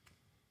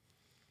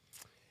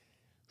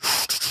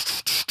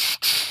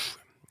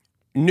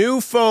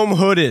 New foam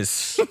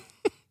hoodies.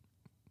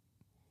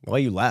 Why are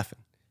you laughing?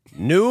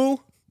 New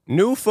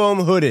foam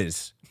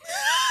hoodies.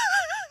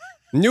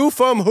 New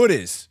foam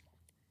hoodies.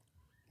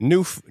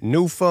 New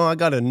foam. I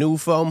got a new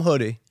foam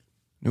hoodie.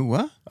 New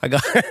what? I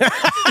got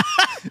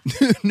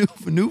new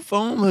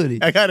foam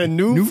hoodie. I got a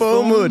new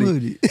foam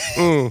hoodie.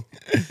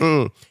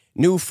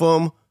 New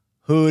foam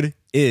hood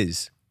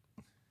is.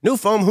 New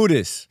foam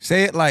hoodies.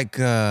 Say it like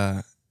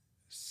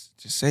just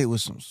say it with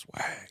some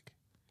swag.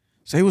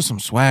 Say it with some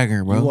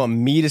swagger, bro. You want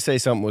me to say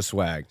something with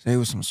swag? Say it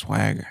with some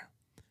swagger.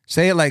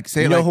 Say it like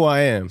You know who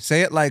I am.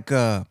 Say it like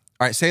all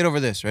right, say it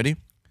over this. Ready?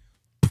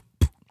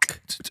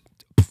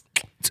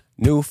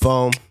 New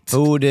foam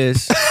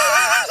hoodies.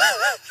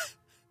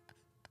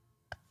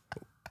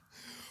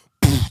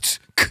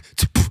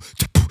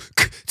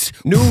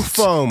 New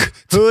foam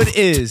hood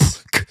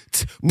is.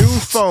 New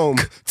foam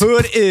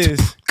hood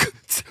is.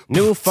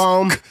 New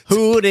foam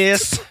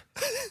hoodies.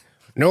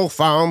 New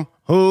foam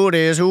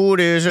hoodies.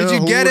 Did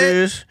you get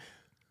it?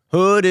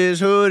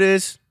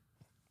 Hoodies.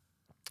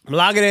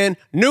 Log it in.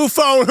 New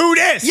phone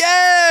hoodies.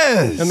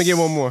 Yes. Let me get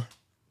one more.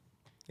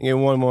 Get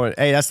one more.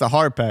 Hey, that's the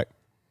hard pack.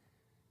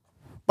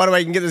 By the way,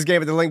 you can get this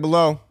game at the link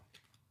below.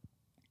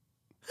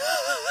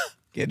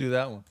 Can't do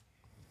that one.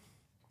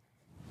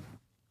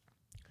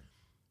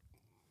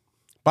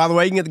 By the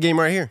way, you can get the game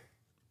right here.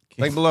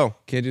 Link below.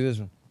 Can't do this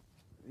one.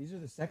 These are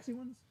the sexy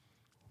ones?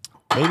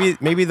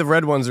 Maybe the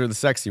red ones are the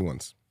sexy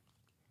ones.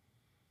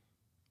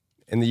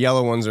 And the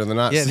yellow ones are the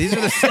not. Yeah, these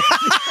are the sexy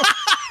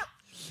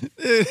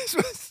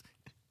ones.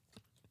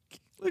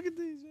 Look at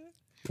these, man.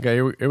 Okay,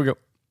 here we go.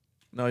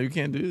 No, you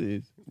can't do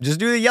these. Just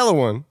do the yellow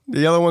one. The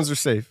yellow ones are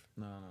safe.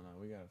 No.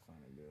 We gotta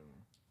find a good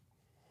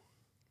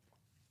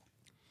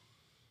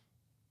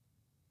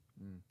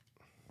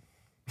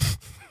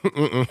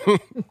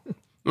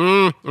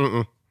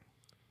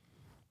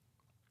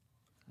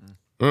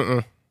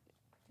one.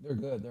 They're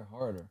good. They're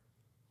harder,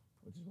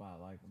 which is why I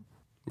like them.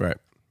 Right.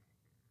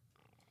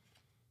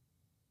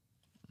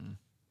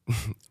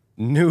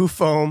 New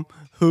foam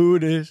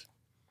hoodies.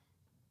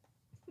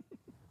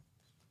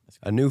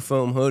 A new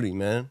foam hoodie,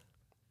 man.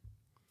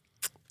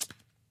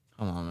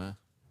 Hold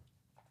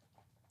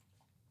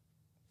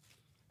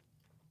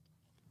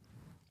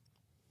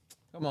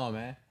Come on,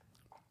 man.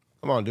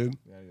 Come on, dude.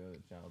 We gotta go to the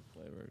child's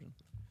play version.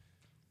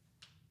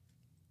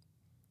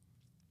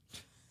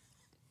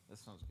 That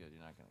sounds good.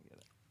 You're not gonna get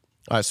it.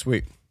 All right,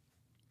 sweet.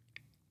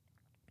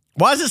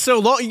 Why is it so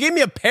long? You gave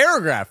me a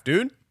paragraph,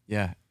 dude.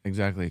 Yeah,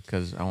 exactly.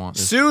 Because I want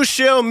this.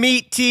 Sushil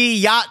meet tea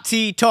yacht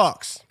tea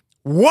talks.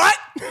 What?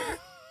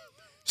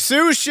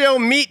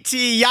 Sushil meet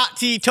tea yacht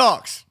tea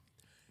talks.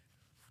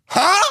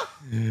 Huh?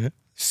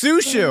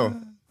 Sushil.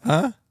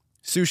 Huh?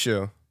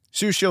 Sushil.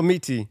 Sushil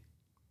meet tea.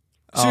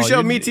 Oh,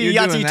 Sushil meet tea you're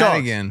yacht doing tea that talks.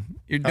 again.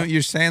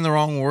 You're saying the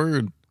wrong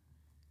word.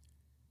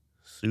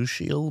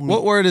 Sushil meet.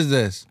 What word is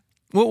this?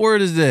 What word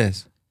is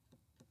this?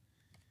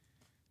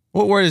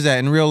 What word is that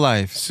in real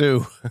life?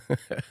 Sue.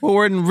 What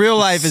word in real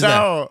life is that?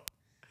 So.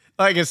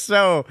 Like a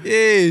so.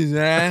 Jeez,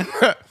 man.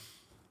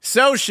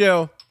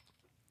 Social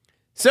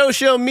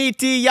meet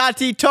tea yacht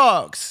tea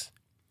talks.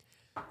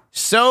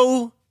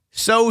 Social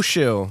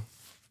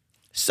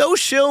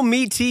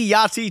meet tea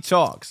yacht tea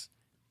talks.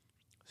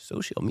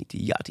 Social meet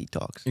tea yacht tea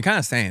talks. You're kind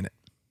of saying it.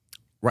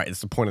 Right,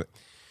 that's the point of it.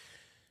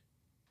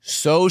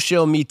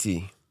 Social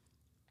meaty.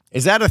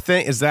 Is that a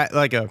thing? Is that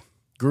like a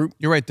group?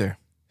 You're right there.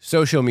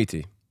 Social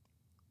meaty.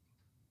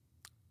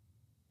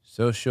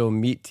 Social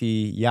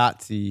meaty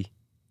yahtzee.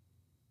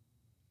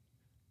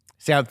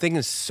 See, I'm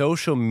thinking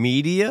social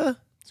media.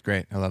 It's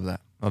great. I love that.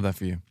 Love that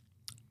for you.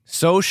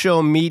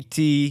 Social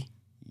meaty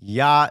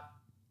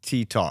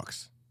yahtzee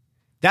talks.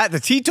 That the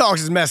T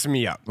talks is messing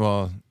me up.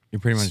 Well, you're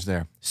pretty much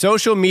there.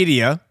 Social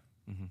media.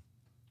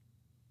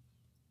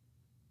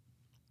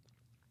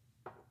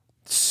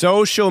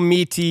 Social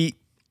meaty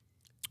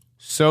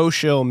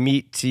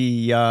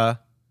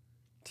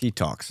T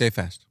talks. Stay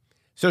fast.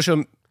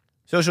 Social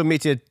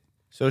media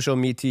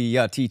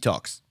T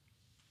talks.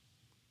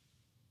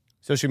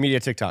 Social media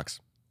TikToks.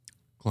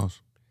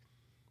 Close.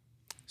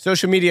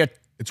 Social media.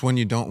 It's when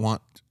you don't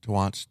want to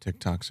watch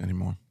TikToks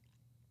anymore.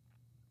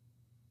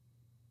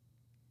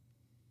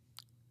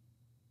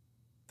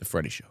 The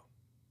Freddy Show.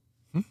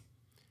 You're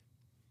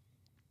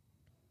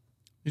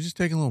just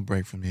taking a little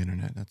break from the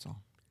internet. That's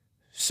all.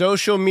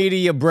 Social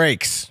media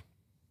breaks.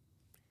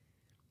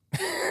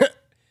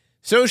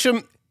 Social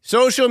media.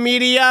 Social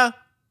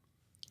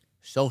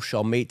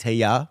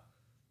media.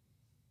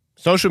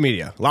 Social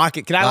media. Lock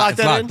it. Can I lock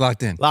that in?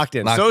 Locked in. Locked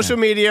in. Locked Social in.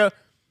 media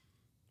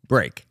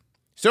break.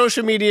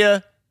 Social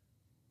media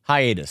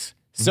hiatus.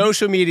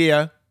 Social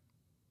media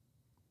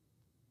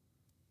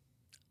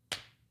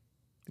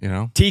You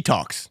know? T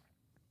talks.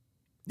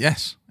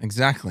 Yes,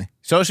 exactly.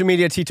 Social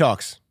media T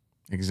talks.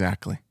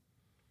 Exactly.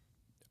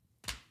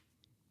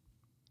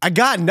 I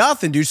got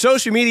nothing, dude.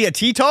 Social media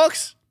T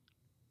talks.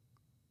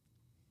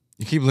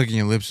 You keep licking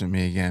your lips at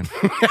me again.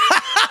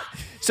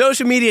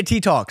 Social media T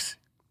talks.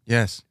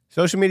 Yes.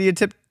 Social media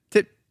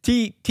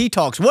T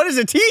talks. What is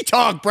a T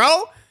talk,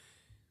 bro?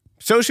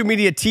 Social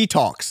media T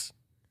talks.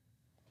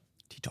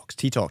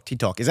 T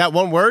talk. Is that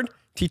one word?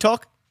 T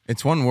talk?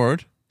 It's one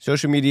word.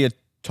 Social media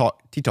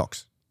talk. T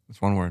talks. It's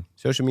one word.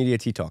 Social media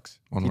T talks.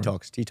 One T word.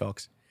 talks. T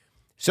talks.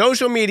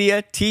 Social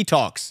media T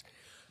talks.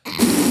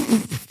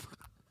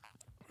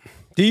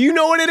 Do you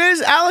know what it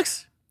is,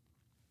 Alex?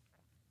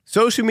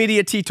 Social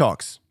media T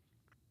talks.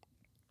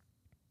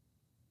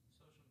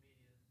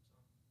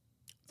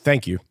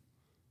 Thank you.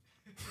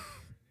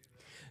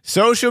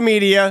 Social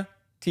media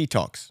T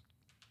talks.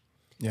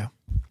 Yeah.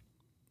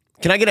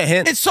 Can I get a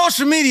hint? It's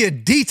social media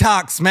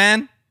detox,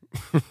 man.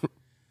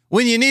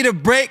 When you need a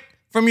break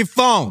from your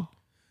phone.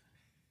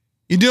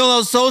 You're doing a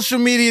little social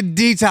media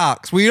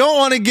detox. Where you don't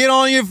want to get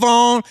on your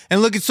phone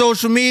and look at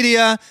social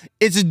media.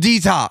 It's a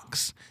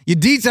detox. You're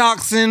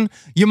detoxing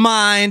your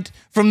mind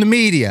from the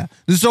media,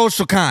 the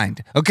social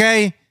kind,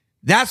 okay?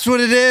 That's what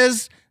it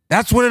is.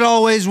 That's what it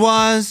always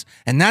was.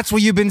 And that's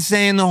what you've been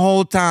saying the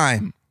whole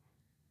time.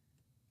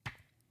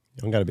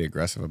 You don't got to be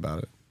aggressive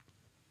about it.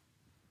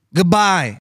 Goodbye.